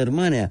războaiele din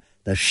Germania,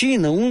 dar și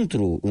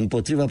înăuntru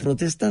împotriva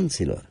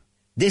protestanților.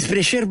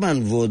 Despre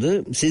Șerban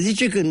Vodă se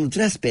zice că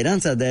nutrea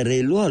speranța de a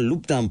relua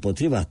lupta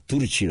împotriva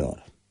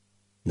turcilor.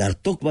 Dar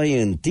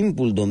tocmai în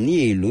timpul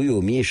domniei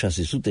lui, 1678-1688,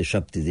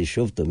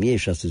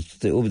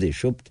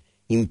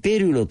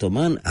 Imperiul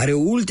Otoman are o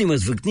ultimă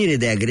zvâcnire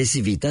de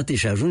agresivitate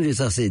și ajunge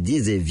să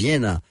asedieze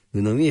Viena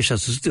în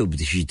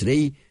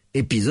 1683,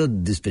 episod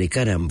despre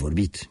care am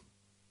vorbit.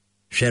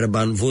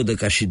 Șerban Vodă,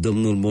 ca și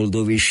domnul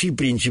Moldovei și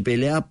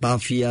principele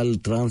Apafi al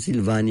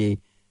Transilvaniei,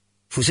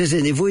 fusese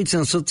nevoit să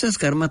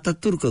însoțească armata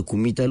turcă cu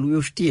mita lui o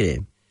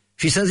știre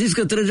și s-a zis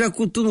că trăgea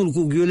cu tunul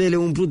cu ghiulele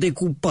umplute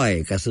cu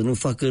paie ca să nu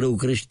facă rău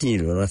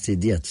creștinilor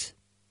asediați.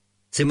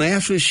 Se mai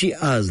află și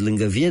azi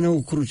lângă Viena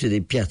o cruce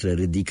de piatră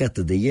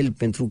ridicată de el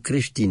pentru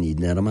creștinii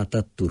din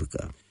armata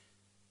turcă.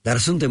 Dar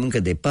suntem încă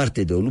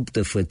departe de o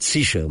luptă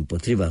fățișă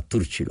împotriva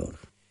turcilor.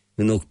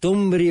 În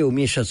octombrie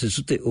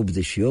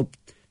 1688,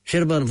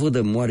 Șerban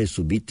Vodă moare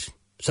subit,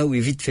 s-au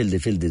ivit fel de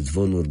fel de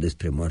zvonuri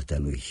despre moartea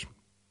lui.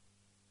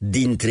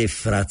 Dintre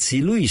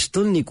frații lui,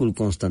 stolnicul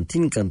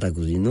Constantin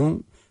Cantacuzino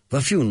va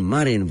fi un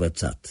mare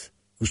învățat,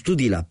 cu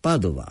studii la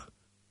Padova,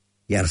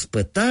 iar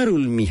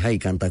spătarul Mihai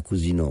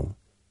Cantacuzino,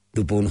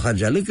 după un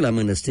hagialâc la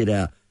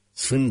mănăstirea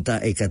Sfânta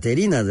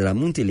Ecaterina de la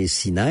muntele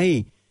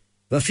Sinai,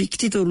 va fi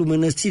ctitorul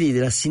mănăstirii de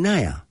la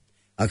Sinaia,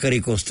 a cărei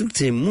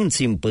construcție în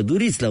munții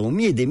împăduriți la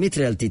 1000 de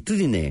metri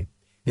altitudine,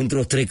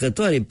 într-o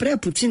trecătoare prea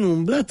puțin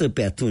umblată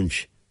pe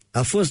atunci,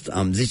 a fost,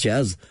 am zice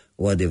azi,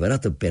 o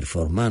adevărată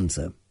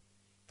performanță.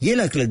 El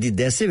a clădit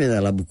de asemenea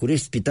la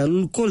București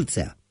Spitalul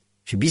Colțea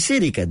și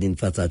biserica din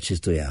fața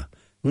acestuia,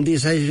 unde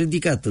s-a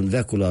ridicat în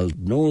veacul al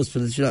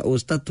XIX-lea o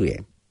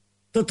statuie.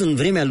 Tot în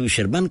vremea lui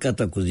Șerban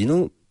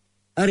Cantacuzino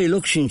are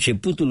loc și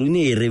începutul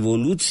unei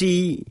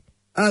revoluții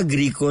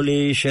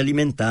agricole și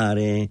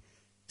alimentare.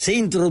 Se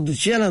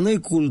introducea la noi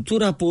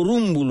cultura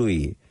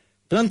porumbului,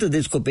 plantă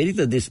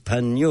descoperită de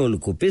spaniol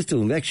cu peste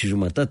un veac și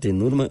jumătate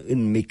în urmă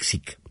în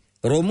Mexic.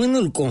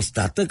 Românul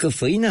constată că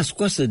făina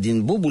scoasă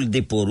din bobul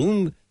de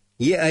porumb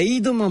e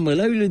aidoma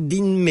mălaiului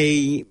din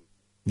mei,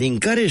 din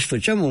care își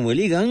făcea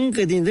mămăliga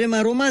încă din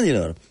vremea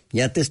romanilor.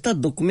 E atestat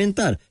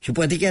documentar și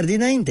poate chiar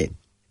dinainte.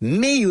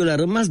 Meiul a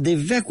rămas de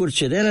veacuri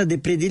cereala de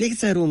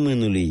predilecție a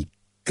românului.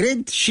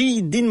 Cred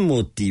și din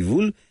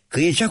motivul că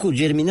e cea cu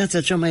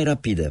germinația cea mai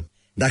rapidă.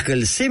 Dacă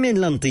îl semeni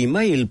la 1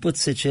 mai, îl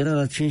poți secera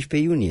la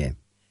 15 iunie.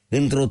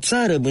 Într-o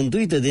țară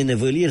bântuită de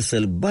nevălieri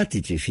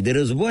sălbatice și de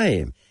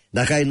războaie,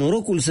 dacă ai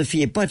norocul să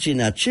fie pace în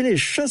acele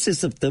 6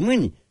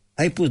 săptămâni,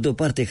 ai pus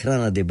deoparte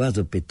hrana de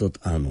bază pe tot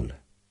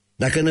anul.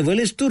 Dacă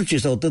năvălesc turcii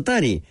sau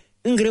tătarii,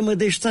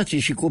 îngrămădești sacii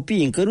și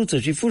copiii în căruță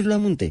și fugi la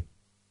munte.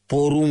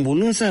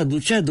 Porumbul însă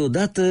aducea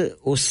deodată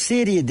o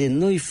serie de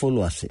noi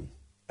foloase.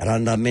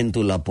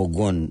 Randamentul la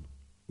pogon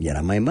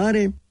era mai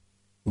mare,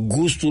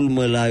 gustul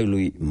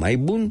mălaiului mai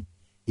bun,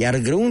 iar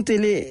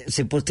grăuntele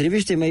se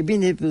potrivește mai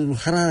bine pentru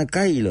hrana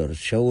cailor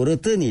și a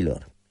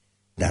orătănilor.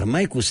 Dar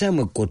mai cu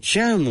seamă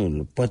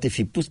coceanul poate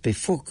fi pus pe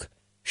foc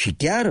și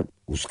chiar,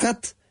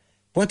 uscat,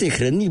 poate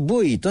hrăni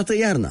boii toată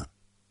iarna.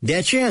 De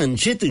aceea,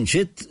 încet,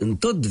 încet, în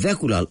tot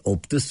veacul al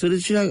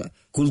XVIII-lea,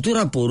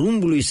 cultura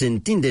porumbului se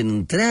întinde în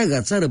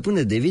întreaga țară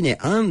până devine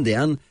an de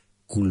an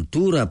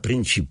cultura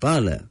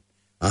principală,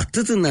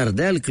 atât în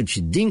Ardeal cât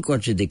și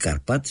dincoace de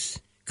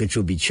Carpați, căci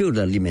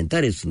obiceiurile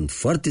alimentare sunt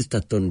foarte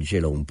statornice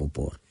la un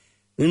popor.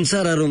 În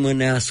țara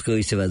românească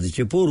îi se va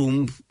zice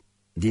porumb,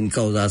 din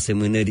cauza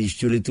asemănării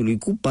știuletului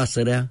cu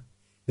pasărea,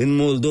 în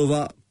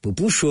Moldova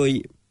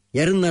păpușoi,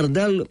 iar în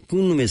Ardeal cu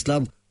un nume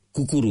slav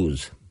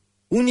cucuruz.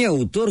 Unii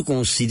autori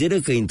consideră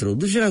că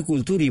introducerea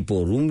culturii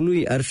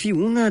porumbului ar fi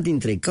una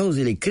dintre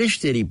cauzele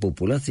creșterii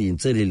populației în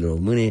țările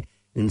române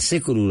în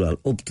secolul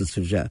al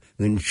XVIII-lea,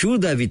 în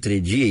ciuda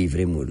vitregiei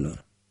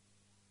vremurilor.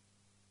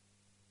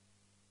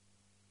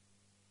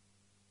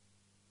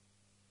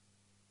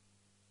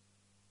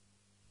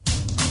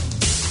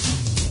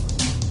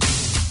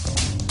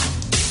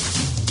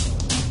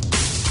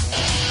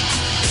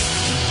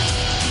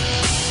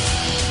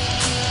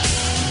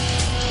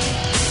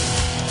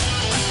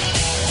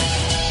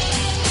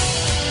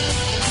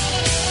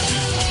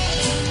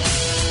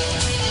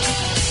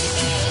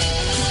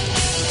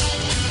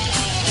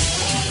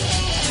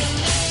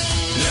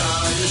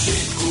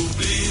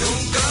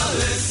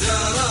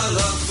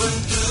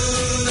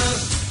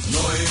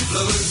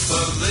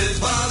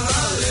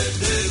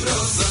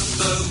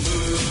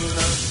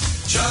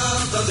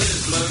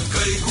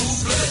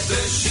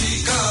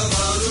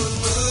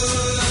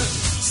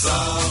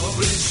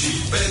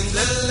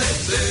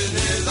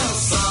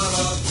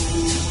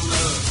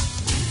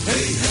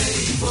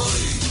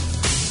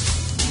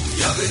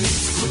 Hai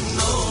veniți cu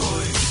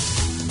noi,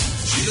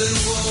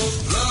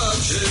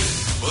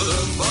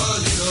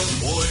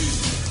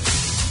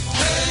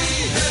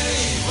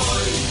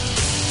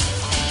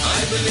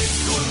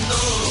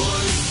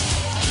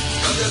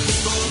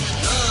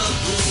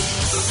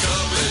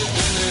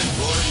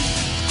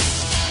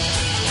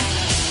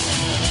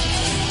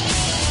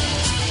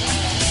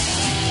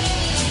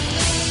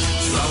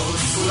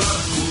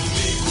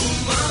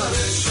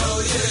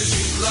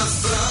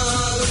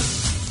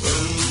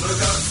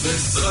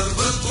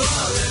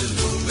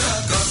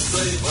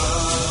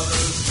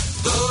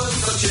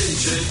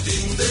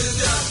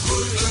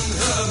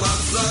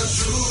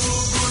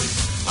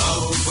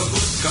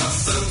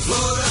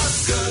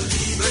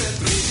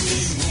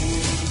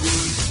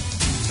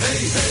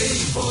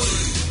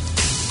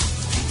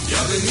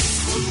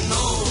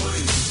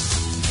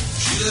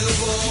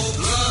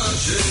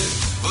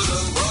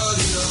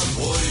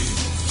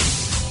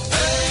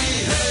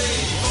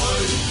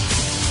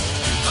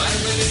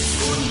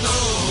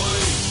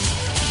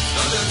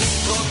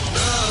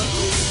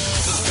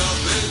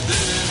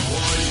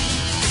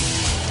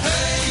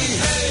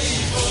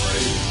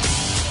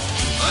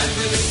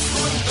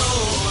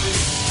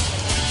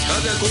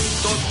 cade cu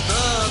tot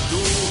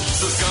natul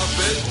să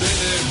scape de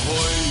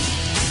nevoi.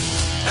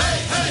 Hei,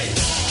 hei!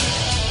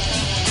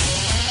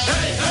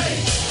 Hei, hei!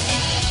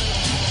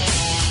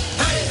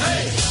 Hei,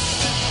 hei!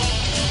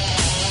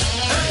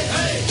 Hei,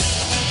 hei!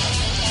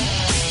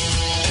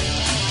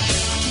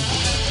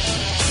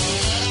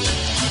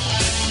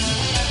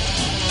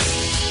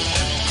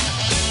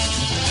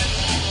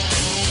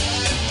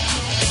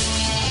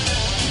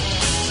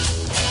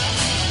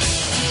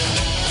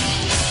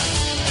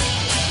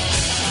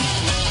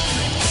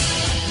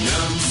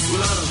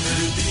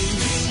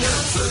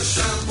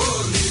 Și-am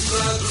pornit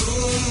la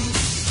drum.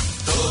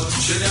 Tot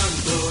ce ne-am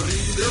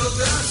dorit de o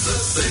viață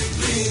se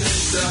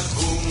împlinește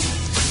acum.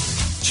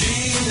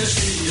 Cine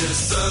știe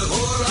să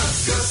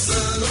vorască,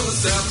 să nu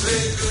stea pe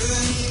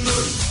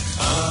gânduri.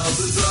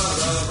 Azi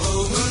țara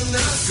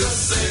românească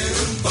se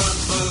împart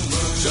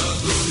pământ. Și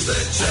atunci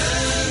de ce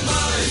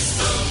mai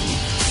stăm?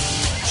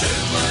 Ce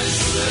mai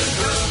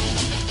judecăm?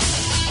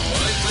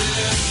 Mai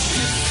tăiem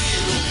și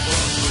firul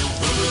patru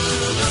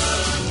până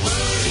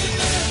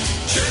mâine.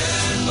 Ce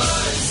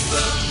mai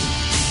stăm?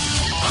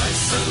 Hai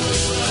să nu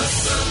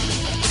lăsăm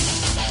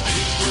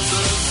timpul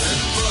să se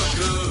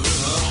întoarcă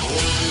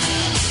înapoi.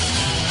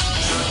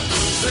 Și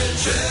atunci de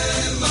ce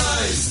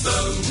mai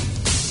stăm?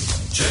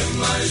 Ce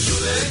mai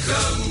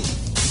judecăm?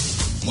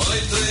 Mai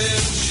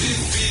tăiem și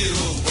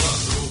firul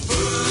patru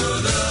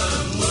până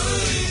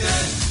mâine.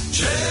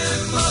 Ce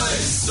mai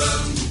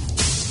stăm?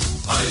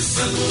 Hai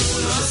să nu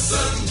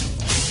lăsăm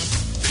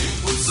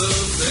timpul să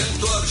se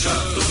întoarcă. Și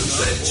atunci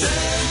de ce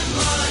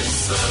mai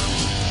stăm?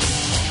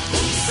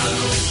 Cum să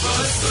nu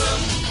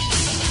păstrăm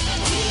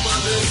urma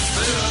de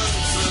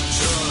speranță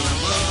ce-a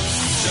rămas,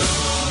 ce-a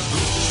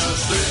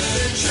adus? De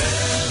ce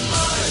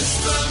mai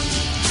stăm?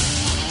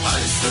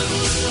 Hai să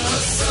nu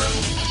lăsăm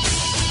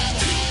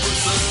timpul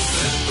să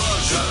se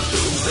întoarcă. Și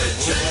atunci de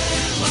ce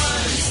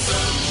mai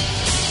stăm?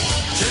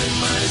 Ce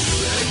mai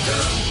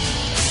judecăm?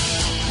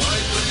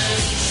 Mai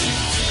tăiem și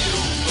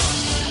firul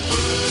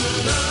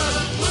până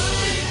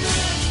mâine.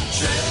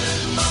 Ce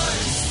mai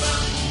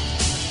stăm?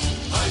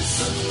 Hai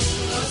să nu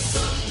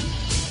lăsăm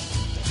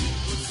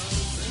timpul să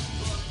se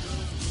întoarcă.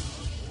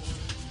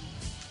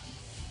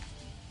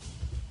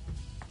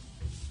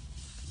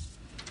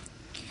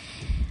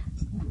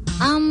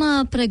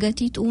 Am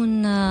pregătit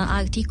un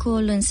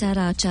articol în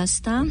seara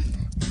aceasta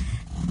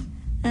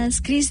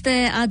scris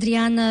de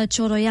Adrian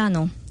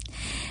Cioroianu.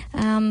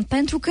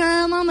 Pentru că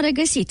m-am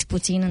regăsit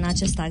puțin în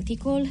acest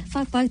articol,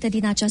 fac parte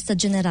din această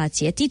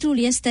generație. Titlul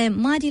este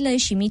Marile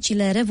și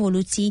micile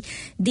revoluții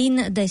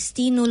din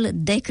destinul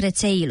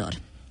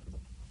decrețeilor.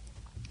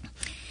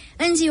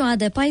 În ziua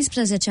de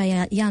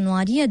 14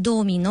 ianuarie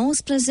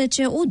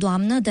 2019, o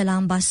doamnă de la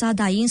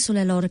Ambasada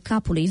Insulelor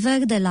Capului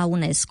Verde la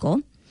UNESCO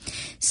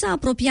s-a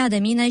apropiat de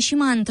mine și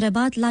m-a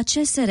întrebat la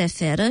ce se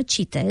referă,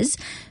 citez,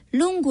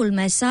 lungul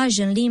mesaj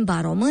în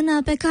limba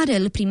română pe care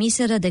îl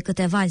primiseră de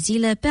câteva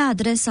zile pe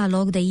adresa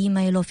lor de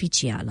e-mail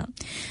oficială.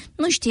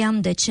 Nu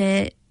știam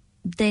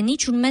de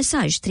niciun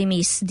mesaj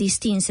trimis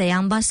distinsei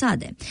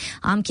ambasade.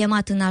 Am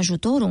chemat în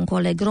ajutor un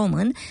coleg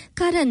român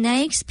care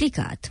ne-a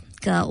explicat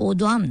că o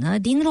doamnă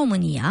din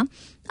România,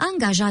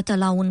 angajată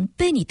la un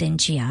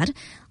penitenciar,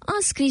 a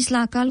scris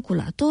la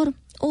calculator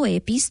o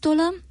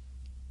epistolă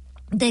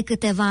de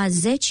câteva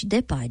zeci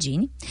de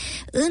pagini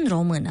în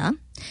română,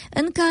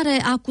 în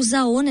care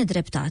acuza o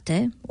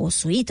nedreptate, o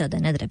suită de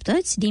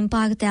nedreptăți din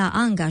partea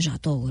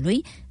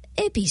angajatorului,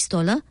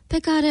 epistolă pe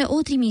care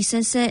o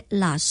trimisese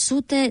la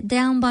sute de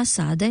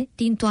ambasade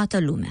din toată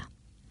lumea.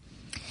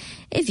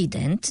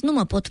 Evident, nu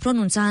mă pot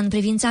pronunța în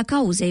privința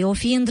cauzei, o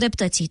fi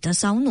îndreptățită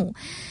sau nu,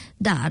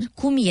 dar,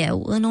 cum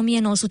eu, în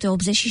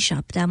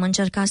 1987 am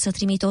încercat să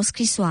trimit o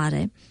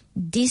scrisoare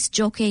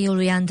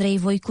disc-jockeyului Andrei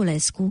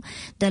Voiculescu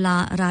de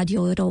la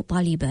Radio Europa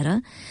Liberă,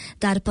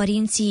 dar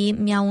părinții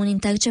mi-au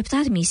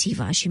interceptat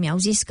misiva și mi-au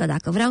zis că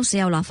dacă vreau să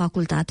iau la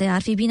facultate,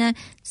 ar fi bine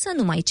să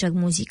nu mai cer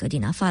muzică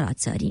din afara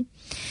țării.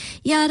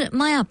 Iar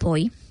mai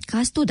apoi,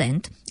 ca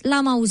student,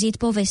 l-am auzit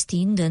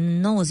povestind în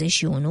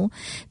 91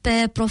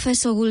 pe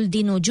profesorul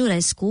Dinu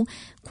Giurescu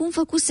cum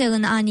făcuse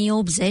în anii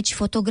 80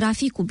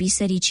 fotografii cu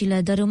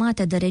bisericile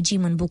dărâmate de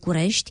regim în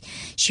București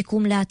și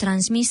cum le-a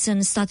transmis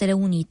în Statele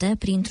Unite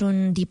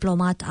printr-un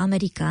diplomat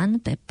american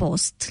pe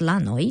post la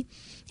noi.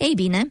 Ei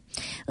bine,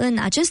 în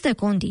aceste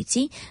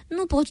condiții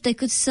nu pot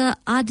decât să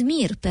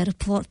admir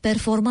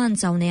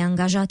performanța unei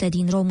angajate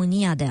din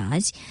România de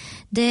azi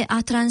de a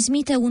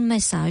transmite un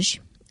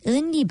mesaj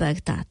în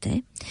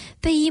libertate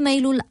pe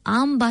e-mailul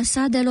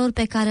ambasadelor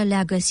pe care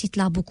le-a găsit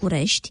la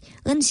București,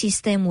 în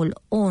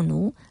sistemul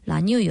ONU la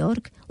New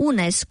York,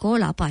 UNESCO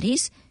la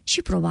Paris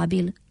și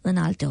probabil în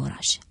alte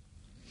orașe.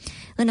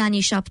 În anii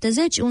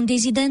 70, un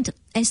dizident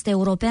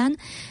est-european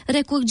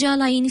recurgea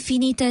la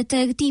infinite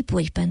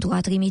tertipuri pentru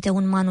a trimite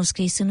un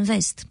manuscris în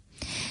vest.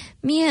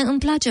 Mie îmi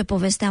place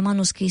povestea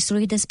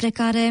manuscrisului despre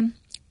care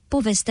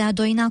povestea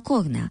Doina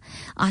Cornea,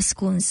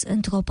 ascuns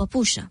într-o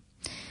păpușă.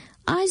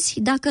 Azi,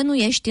 dacă nu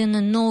ești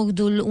în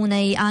nordul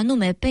unei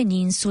anume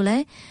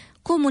peninsule,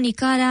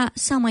 comunicarea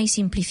s-a mai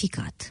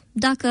simplificat.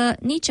 Dacă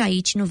nici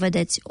aici nu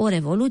vedeți o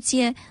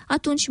revoluție,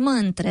 atunci mă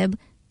întreb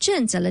ce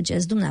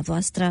înțelegeți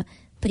dumneavoastră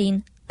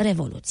prin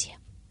revoluție.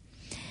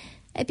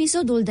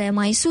 Episodul de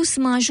mai sus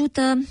mă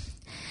ajută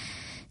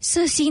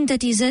să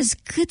sintetizez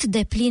cât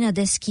de plină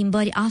de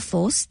schimbări a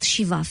fost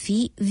și va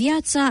fi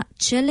viața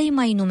celei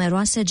mai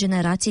numeroase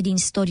generații din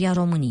istoria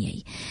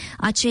României.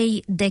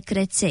 Acei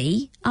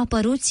decreței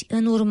apăruți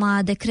în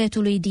urma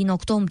decretului din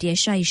octombrie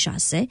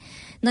 66,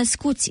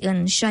 născuți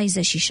în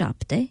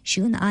 67 și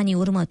în anii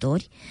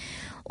următori,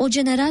 o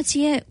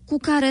generație cu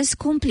care se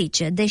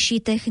complice, deși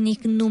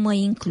tehnic nu mă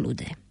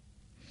include.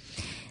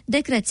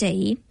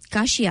 Decreței,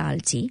 ca și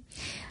alții,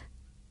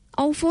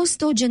 au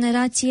fost o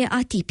generație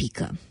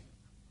atipică.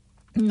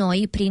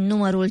 Noi, prin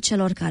numărul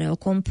celor care o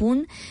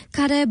compun,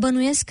 care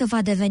bănuiesc că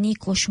va deveni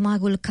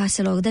coșmarul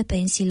caselor de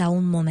pensii la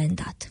un moment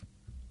dat.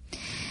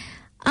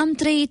 Am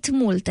trăit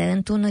multe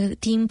într-un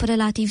timp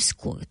relativ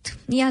scurt.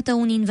 Iată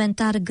un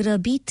inventar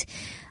grăbit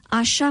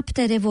a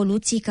 7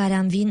 revoluții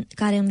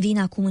care îmi vin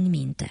acum în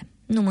minte.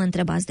 Nu mă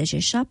întrebați de ce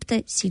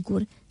 7,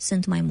 sigur,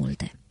 sunt mai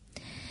multe.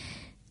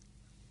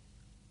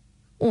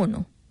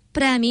 1.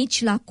 Prea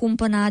mici la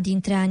cumpăna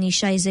dintre anii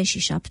 60 și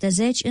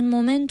 70, în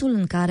momentul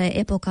în care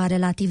epoca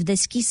relativ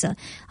deschisă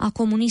a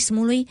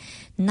comunismului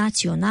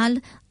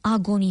național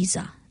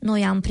agoniza.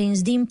 Noi am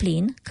prins din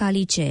plin, ca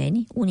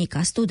liceeni, unii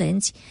ca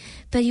studenți,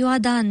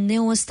 perioada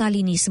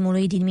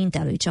neostalinismului din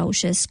mintea lui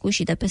Ceaușescu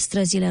și de pe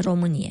străzile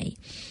României.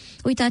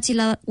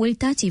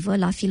 Uitați-vă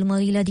la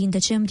filmările din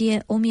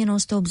decembrie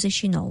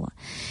 1989.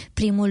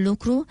 Primul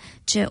lucru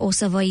ce o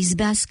să vă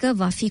izbească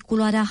va fi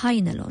culoarea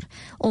hainelor,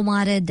 o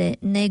mare de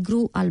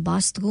negru,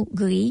 albastru,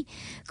 gri,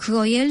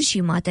 croiel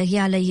și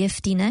materiale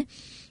ieftine,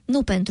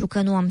 nu pentru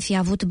că nu am fi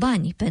avut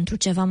bani pentru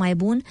ceva mai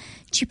bun,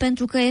 ci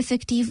pentru că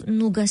efectiv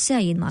nu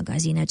găseai în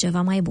magazine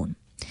ceva mai bun.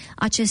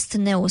 Acest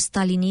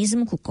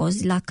neostalinism cu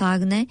cozi la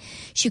carne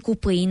și cu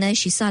pâine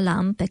și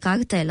salam pe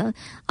cartelă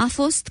a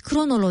fost,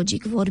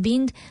 cronologic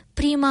vorbind,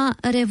 prima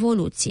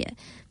revoluție,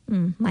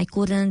 mai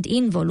curând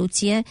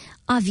involuție,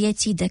 a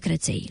vieții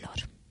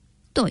decrețeilor.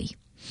 2.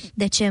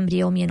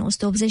 Decembrie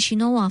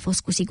 1989 a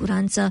fost cu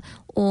siguranță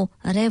o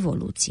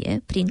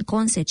revoluție, prin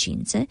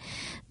consecințe,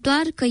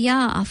 doar că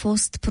ea a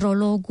fost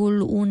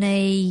prologul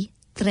unei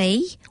 3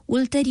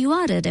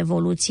 ulterioare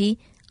revoluții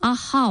a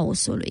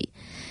haosului.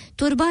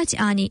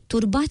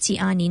 Turbații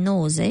anii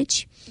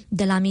 90,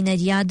 de la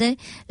mineriade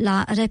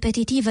la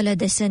repetitivele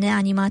desene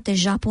animate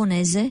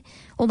japoneze,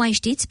 o mai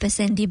știți pe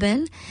Sandy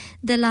Bell,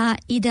 de la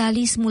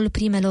idealismul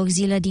primelor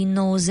zile din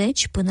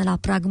 90 până la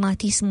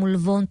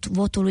pragmatismul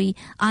votului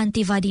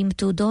anti-Vadim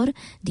Tudor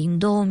din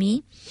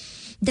 2000,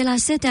 de la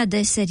setea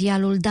de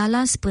serialul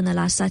Dallas până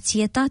la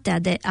sațietatea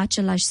de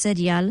același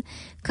serial,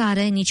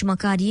 care nici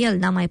măcar el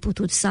n-a mai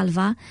putut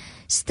salva,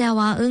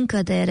 steaua în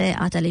cădere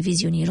a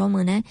televiziunii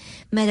române,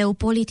 mereu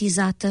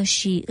politizată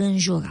și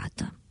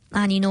înjurată.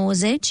 Anii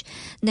 90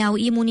 ne-au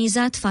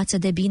imunizat față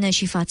de bine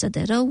și față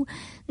de rău,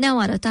 ne-au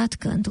arătat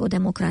că într-o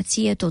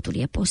democrație totul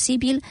e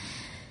posibil,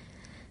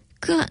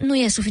 că nu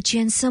e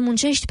suficient să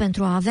muncești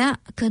pentru a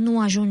avea, că nu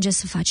ajunge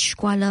să faci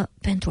școală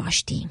pentru a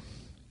ști.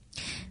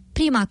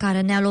 Prima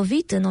care ne-a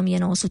lovit în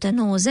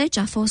 1990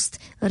 a fost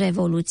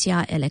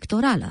Revoluția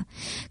Electorală.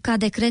 Ca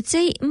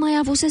decreței, mai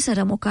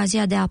avuseserăm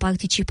ocazia de a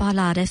participa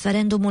la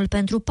referendumul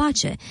pentru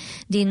pace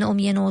din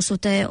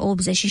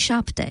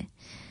 1987.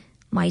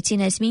 Mai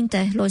țineți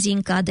minte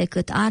lozinca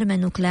decât arme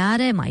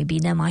nucleare, mai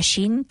bine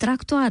mașini,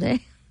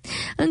 tractoare,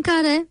 în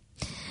care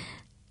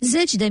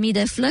 10.000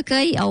 de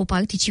flăcăi au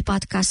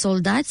participat ca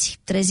soldați,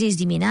 treziți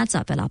dimineața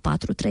pe la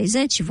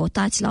 4:30,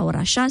 votați la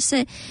ora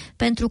 6,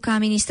 pentru ca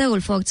Ministerul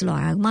Forțelor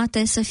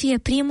Armate să fie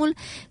primul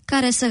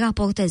care să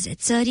raporteze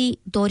țării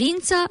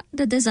dorința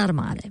de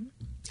dezarmare.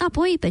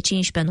 Apoi, pe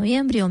 15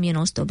 noiembrie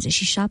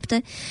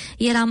 1987,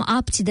 eram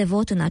apți de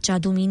vot în acea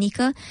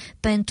duminică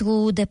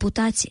pentru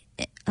deputați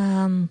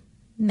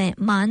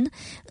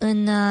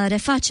în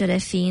refacere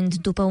fiind,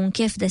 după un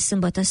chef de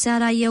sâmbătă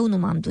seara, eu nu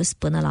m-am dus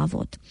până la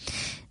vot.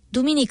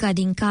 Duminica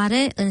din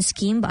care, în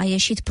schimb, a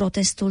ieșit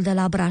protestul de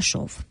la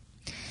Brașov.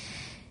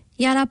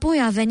 Iar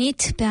apoi a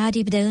venit pe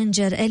aripi de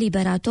înger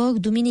eliberator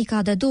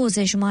duminica de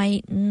 20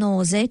 mai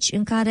 90,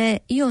 în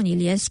care Ion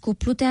Iliescu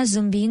plutea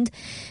zâmbind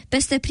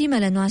peste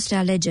primele noastre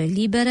alegeri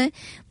libere.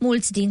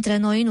 Mulți dintre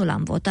noi nu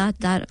l-am votat,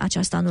 dar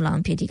aceasta nu l-a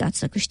împiedicat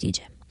să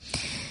câștige.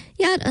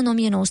 Iar în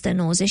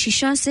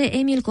 1996,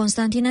 Emil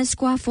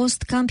Constantinescu a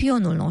fost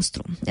campionul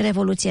nostru.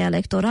 Revoluția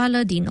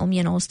electorală din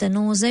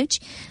 1990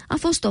 a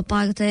fost o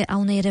parte a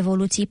unei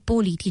revoluții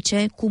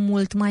politice cu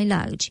mult mai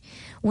largi,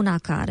 una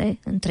care,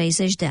 în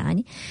 30 de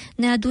ani,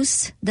 ne-a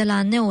dus de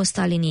la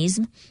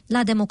neostalinism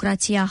la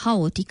democrația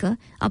haotică,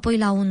 apoi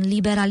la un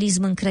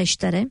liberalism în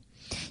creștere,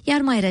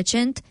 iar mai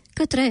recent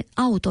către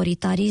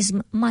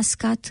autoritarism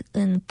mascat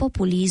în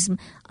populism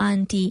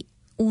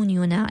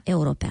anti-Uniunea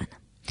Europeană.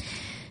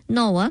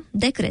 9.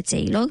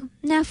 Decrețeilor,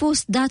 ne-a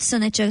fost dat să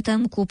ne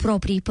certăm cu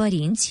proprii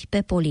părinți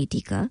pe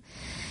politică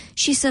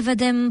și să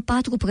vedem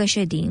 4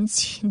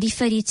 președinți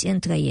diferiți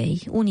între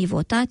ei, unii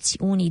votați,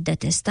 unii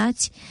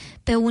detestați,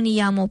 pe unii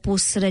i-am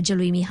opus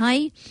regelui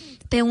Mihai,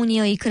 pe unii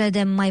îi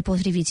credem mai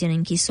potriviți în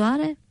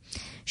închisoare.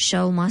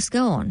 Show must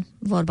go on,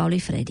 vorba lui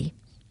Freddy.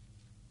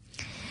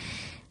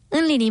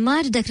 În linii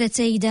mari,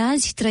 decreței de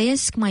azi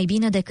trăiesc mai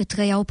bine decât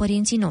trăiau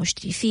părinții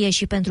noștri, fie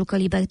și pentru că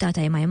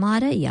libertatea e mai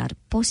mare, iar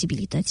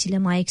posibilitățile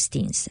mai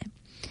extinse.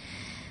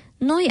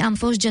 Noi am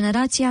fost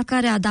generația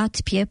care a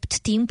dat piept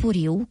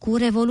timpuriu cu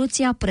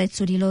revoluția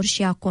prețurilor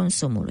și a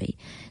consumului.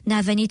 Ne-a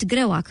venit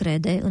greu a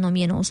crede în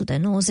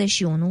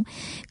 1991,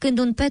 când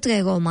un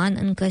Petre Roman,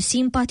 încă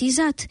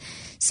simpatizat,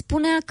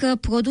 spunea că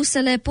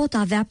produsele pot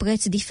avea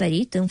preț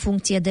diferit în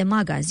funcție de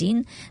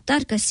magazin, dar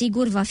că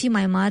sigur va fi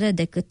mai mare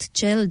decât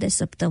cel de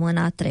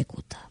săptămâna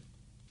trecută.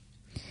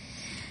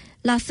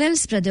 La fel,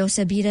 spre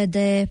deosebire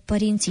de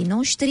părinții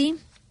noștri,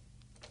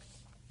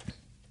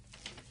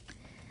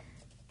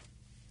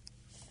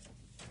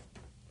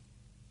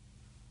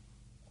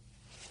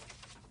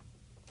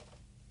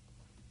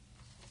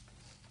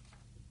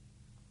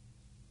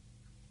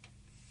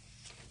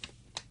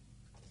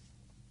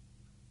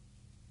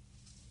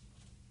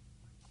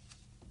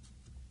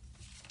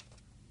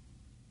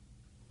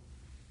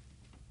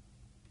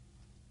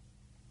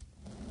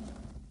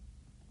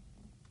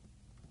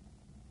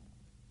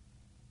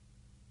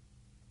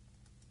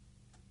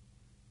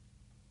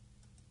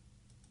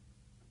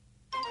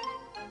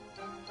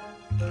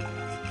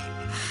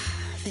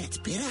 That's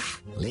better.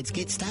 Let's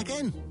get stuck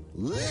in.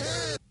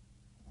 Whoa!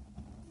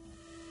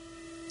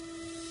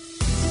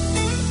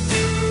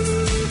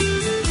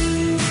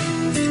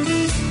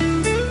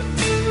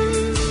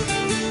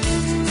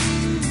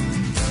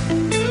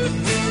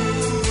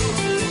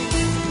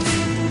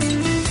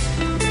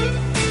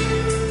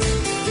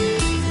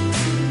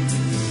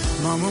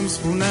 Mamă-mi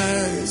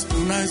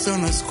spuneai să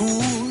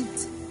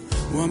n-ascult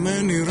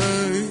oamenii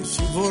răi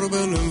și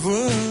vorbele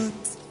învăț,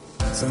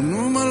 să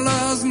nu mă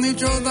las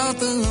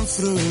niciodată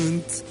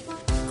înfrânt,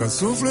 ca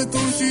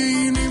sufletul și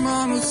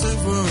inima nu se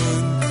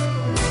vând.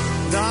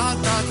 Da,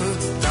 tată,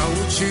 te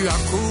aud și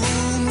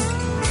acum,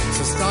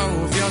 să stau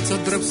o viață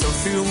drept, să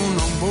fiu un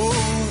om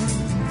bun,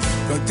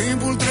 că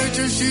timpul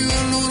trece și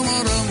în urmă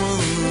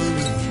rămân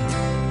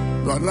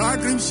doar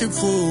lacrimi și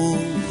fum.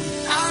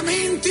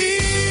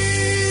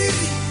 Amintiri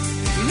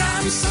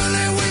n-am să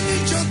le uit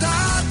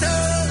niciodată,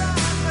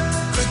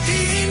 cât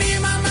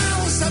inima mea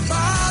o să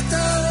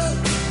bată.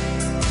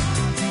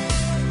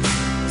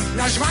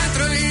 N-aș mai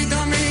trăi de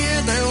 1000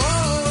 de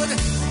ori.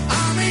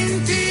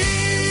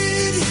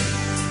 Amintiri,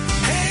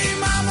 hei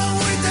mamă,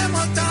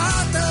 uite-mă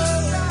tată,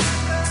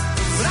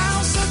 vreau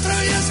să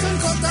trăiesc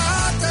încă o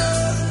dată,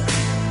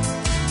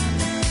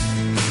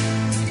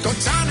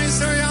 toți anii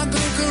să-i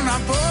aduc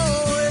înapoi.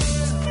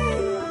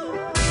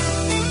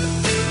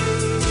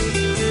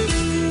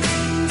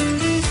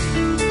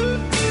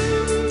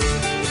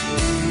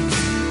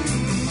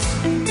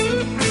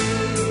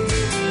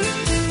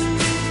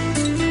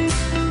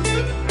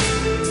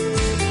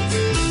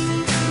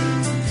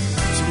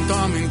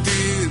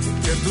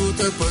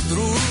 Pierdute pe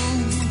drum,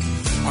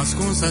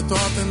 ascunse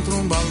toate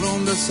într-un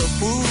balon de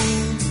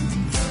săpun.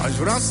 Aș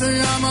vrea să-i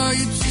am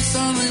aici și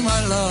să nu-i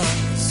mai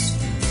las,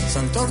 să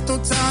întorc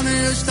toți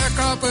anii ăștia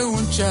ca pe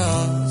un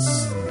ceas.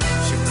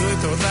 Și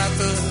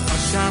câteodată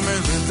așa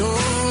mi-e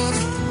dor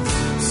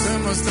să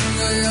mă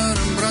strângă iar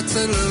în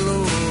brațele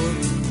lor.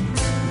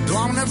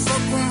 Doamne, fă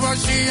cumva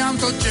și am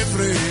tot ce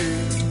vrei,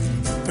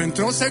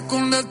 pentru o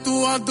secundă tu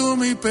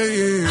adu-mi pe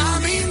ei.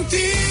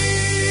 Amintiri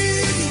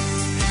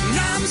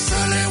n-am să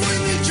le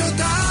uit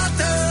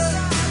niciodată,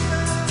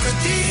 cât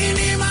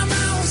inima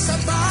mea o să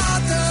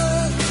bată.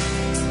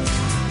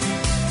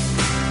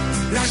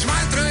 Le-aș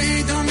mai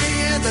trăi de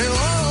 1000 de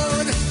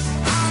ori.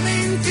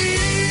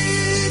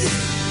 Amintiri,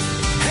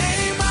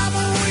 hei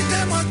mamă,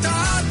 uite-mă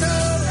tată,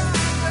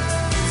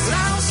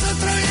 vreau să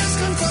trăiesc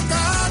încă o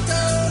dată,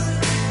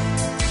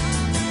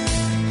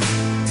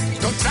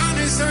 toți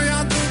anii să-i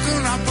aduc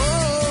înapoi.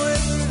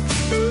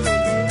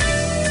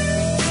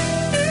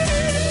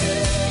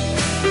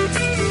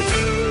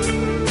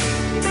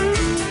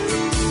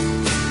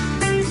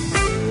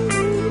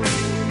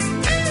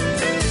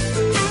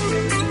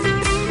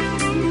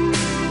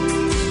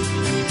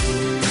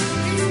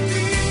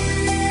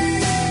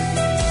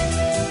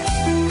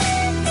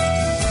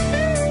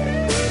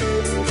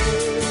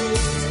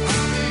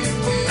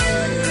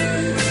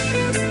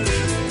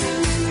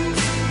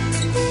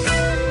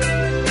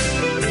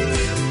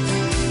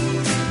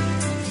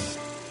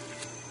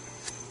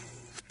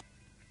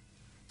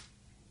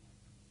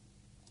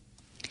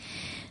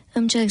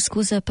 Îmi cer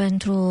scuze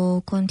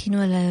pentru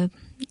continuele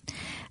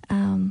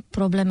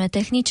probleme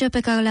tehnice pe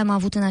care le-am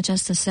avut în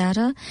această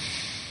seară,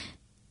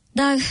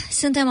 dar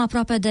suntem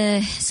aproape de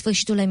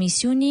sfârșitul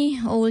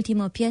emisiunii. O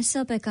ultimă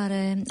piesă pe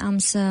care am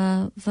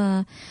să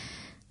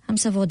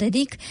vă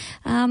dedic.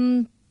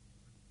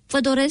 Vă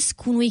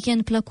doresc un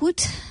weekend plăcut,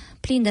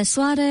 plin de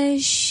soare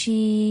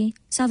și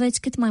să aveți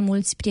cât mai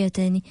mulți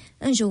prieteni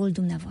în jurul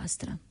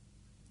dumneavoastră.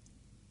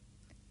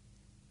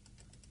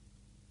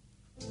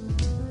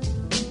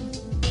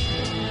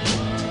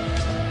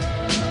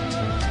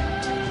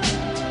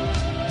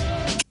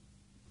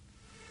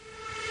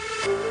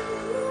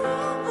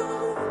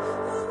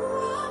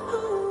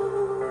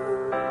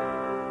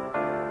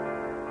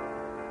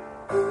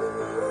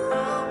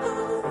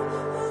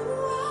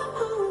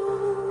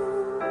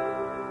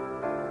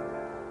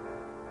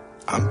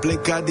 Am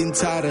plecat din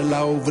țară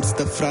la o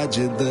vârstă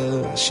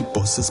fragedă și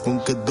pot să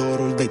spun că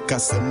dorul de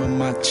casă mă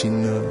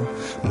macină.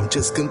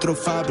 Muncesc într-o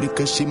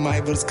fabrică și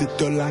mai vărs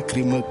câte o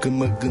lacrimă când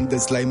mă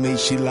gândesc la ei mei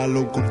și la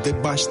locuri de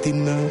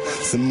baștină.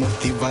 Sunt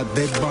motivat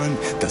de bani,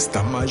 de asta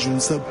am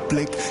ajuns să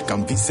plec, că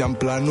am vise, am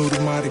planuri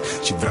mari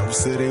și vreau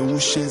să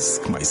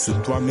reușesc. Mai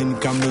sunt oameni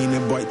ca mine,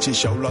 boaice,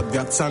 și-au luat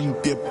viața în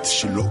piept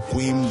și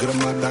locuim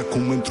grămadă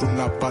acum într-un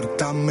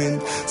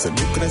apartament. Să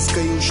nu crezi că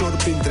e ușor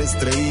printre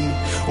străini,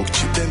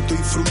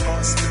 Occidentul-i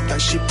frumos, dar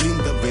și plin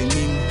de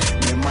venin.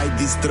 Ne mai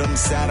distrăm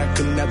seara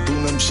când ne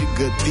adunăm și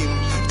gătim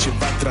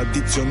ceva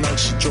tradițional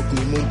și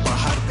ciocnim un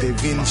pahar de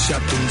vin. Și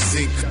atunci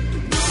zic: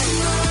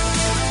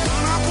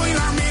 înapoi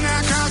la mine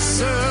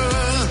acasă,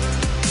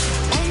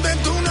 unde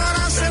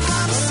Dunărea se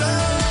varsă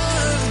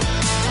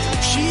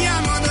și ea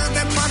mă dă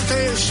departe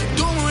și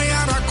drumul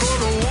iar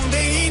acolo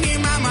unde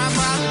inima mă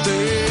bate.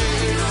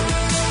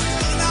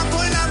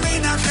 Înapoi la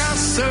mine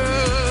acasă,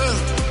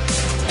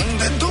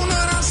 unde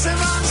Dunărea se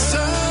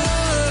varsă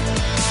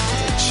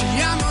și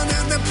ea mă dă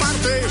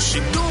departe și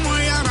drumul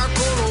iar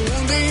acolo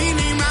unde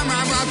inima mă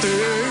bate.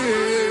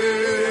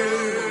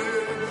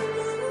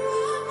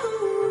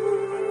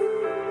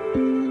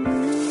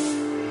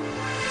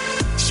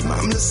 Și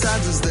m-am lăsat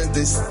dus de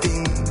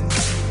destin,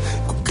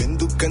 cu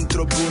gândul că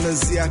într-o bună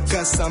zi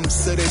acasă am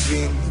să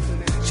revin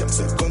și am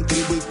să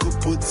contribui cu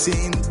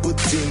puțin,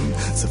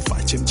 să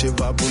facem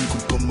ceva bun cu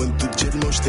pământul cel moștenit.